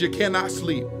frustration is you cannot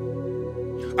sleep.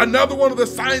 Another one of the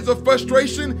signs of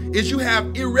frustration is you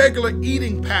have irregular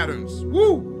eating patterns.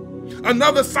 Woo!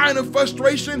 Another sign of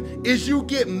frustration is you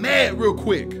get mad real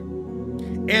quick.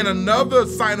 And another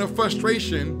sign of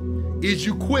frustration is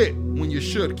you quit when you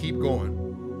should keep going.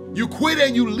 You quit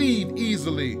and you leave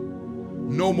easily.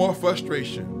 No more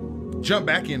frustration. Jump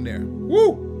back in there.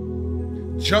 Woo!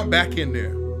 Jump back in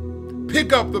there.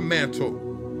 Pick up the mantle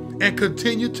and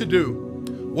continue to do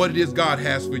what it is God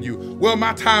has for you. Well,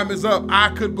 my time is up. I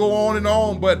could go on and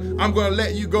on, but I'm going to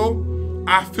let you go.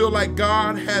 I feel like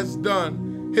God has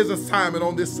done his assignment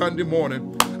on this Sunday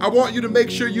morning. I want you to make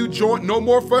sure you join. No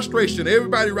more frustration.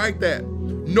 Everybody write that.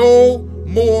 No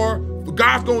more.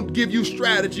 God's going to give you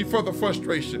strategy for the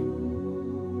frustration.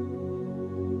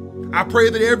 I pray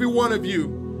that every one of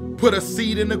you put a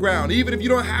seed in the ground. Even if you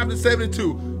don't have the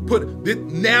 72,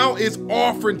 now is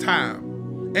offering time.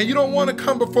 And you don't want to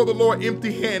come before the Lord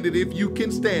empty-handed if you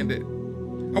can stand it.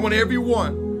 I want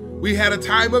everyone. We had a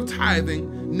time of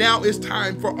tithing. Now it's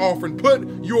time for offering. Put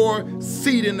your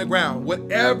seed in the ground.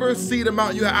 Whatever seed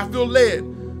amount you have, I feel led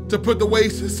to put the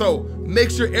ways to sow. Make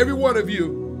sure every one of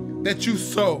you that you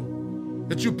sow,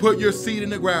 that you put your seed in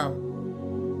the ground.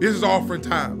 This is offering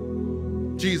time.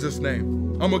 In Jesus' name.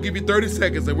 I'm going to give you 30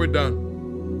 seconds and we're done.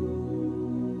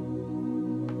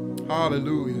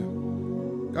 Hallelujah.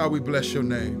 God, we bless your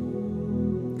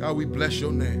name. God, we bless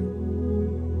your name.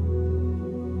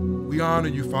 We honor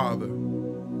you, Father.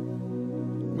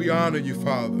 We honor you,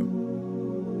 Father.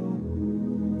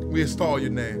 We extol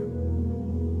your name.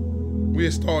 We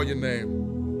extol your name.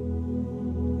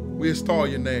 We extol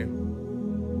your name.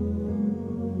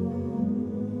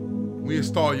 We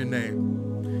extol your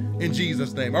name. In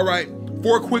Jesus' name. All right.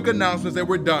 4 quick announcements and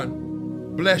we're done.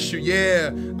 Bless you.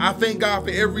 Yeah. I thank God for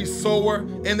every sower.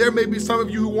 And there may be some of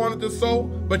you who wanted to sow,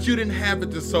 but you didn't have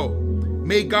it to sow.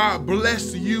 May God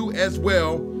bless you as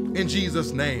well in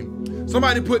Jesus' name.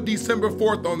 Somebody put December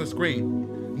 4th on the screen.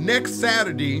 Next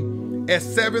Saturday at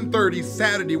 7:30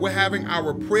 Saturday, we're having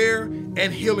our prayer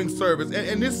and healing service.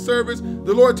 And this service,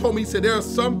 the Lord told me, he said, there are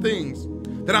some things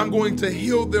that I'm going to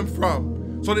heal them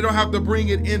from so they don't have to bring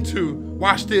it into,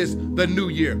 watch this, the new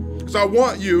year. So I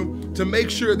want you to make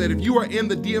sure that if you are in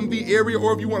the DMV area,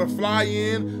 or if you want to fly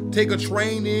in, take a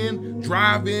train in,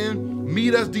 drive in,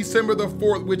 meet us December the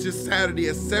 4th, which is Saturday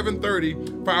at 7:30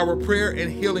 for our prayer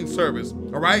and healing service,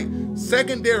 all right?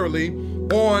 Secondarily,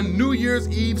 on New Year's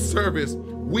Eve service,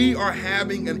 we are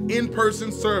having an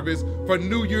in-person service for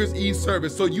New Year's Eve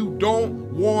service, so you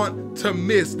don't want to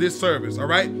miss this service, all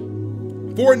right?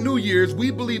 For New Year's,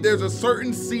 we believe there's a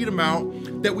certain seed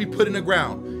amount that we put in the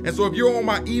ground. And so if you're on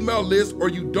my email list or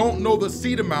you don't know the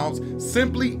seed amounts,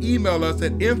 simply email us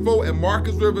at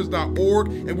info@marcusrivers.org,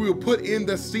 and we will put in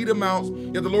the seed amounts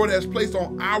that the Lord has placed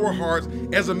on our hearts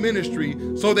as a ministry,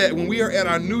 so that when we are at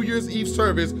our New Year's Eve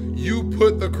service, you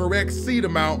put the correct seed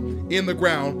amount in the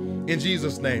ground in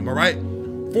Jesus' name, all right?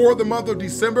 For the month of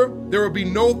December, there will be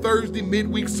no Thursday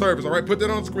midweek service, all right? Put that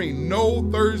on the screen. No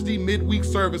Thursday midweek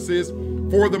services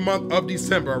for the month of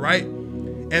December, all right?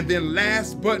 And then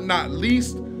last but not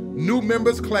least, new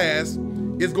members class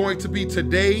is going to be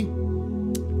today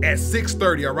at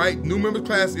 6:30, all right? New members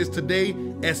class is today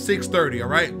at 6:30, all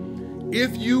right?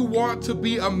 If you want to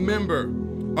be a member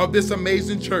of this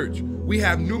amazing church, we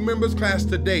have new members class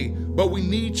today, but we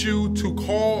need you to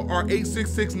call our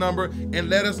 866 number and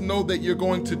let us know that you're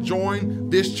going to join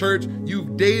this church.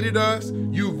 You've dated us,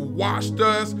 you've watched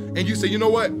us, and you say, you know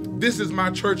what? This is my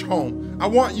church home. I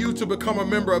want you to become a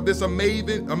member of this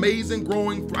amazing,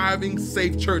 growing, thriving,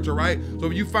 safe church, all right? So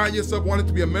if you find yourself wanting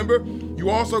to be a member, you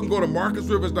also can go to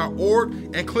marcusrivers.org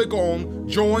and click on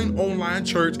Join Online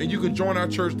Church, and you can join our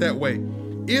church that way.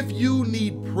 If you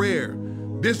need prayer,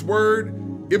 this word,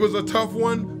 it was a tough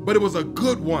one, but it was a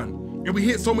good one. And we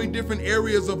hit so many different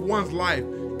areas of one's life.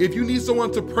 If you need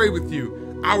someone to pray with you,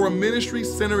 our ministry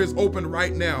center is open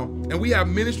right now, and we have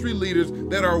ministry leaders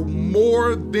that are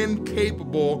more than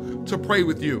capable to pray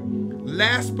with you.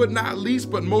 Last but not least,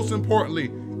 but most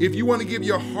importantly, if you want to give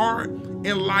your heart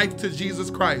and life to Jesus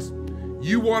Christ,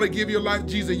 you want to give your life to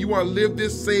Jesus, you want to live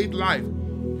this saved life,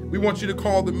 we want you to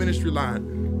call the ministry line.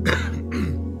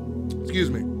 Excuse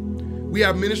me. We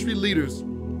have ministry leaders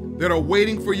that are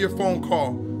waiting for your phone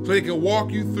call so they can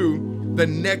walk you through the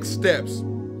next steps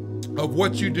of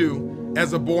what you do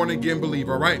as a born-again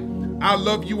believer, all right? I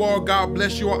love you all. God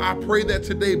bless you all. I pray that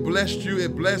today blessed you.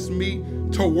 It blessed me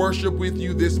to worship with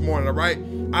you this morning, all right?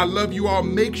 I love you all.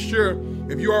 Make sure,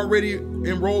 if you're already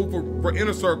enrolled for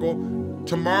Inner Circle,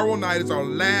 tomorrow night is our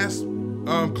last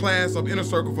class of Inner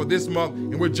Circle for this month,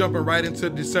 and we're jumping right into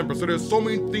December. So there's so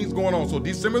many things going on. So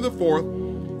December the 4th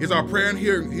is our prayer and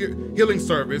healing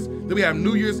service. Then we have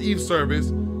New Year's Eve service.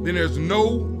 Then there's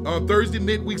no Thursday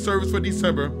midweek service for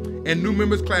December. And new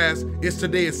members class is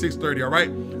today at 6:30, all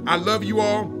right? I love you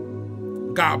all.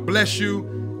 God bless you.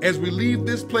 As we leave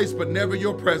this place, but never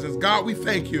your presence, God, we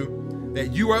thank you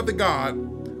that you are the God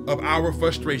of our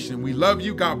frustration. We love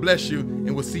you. God bless you.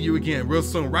 And we'll see you again real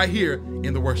soon right here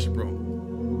in the worship room.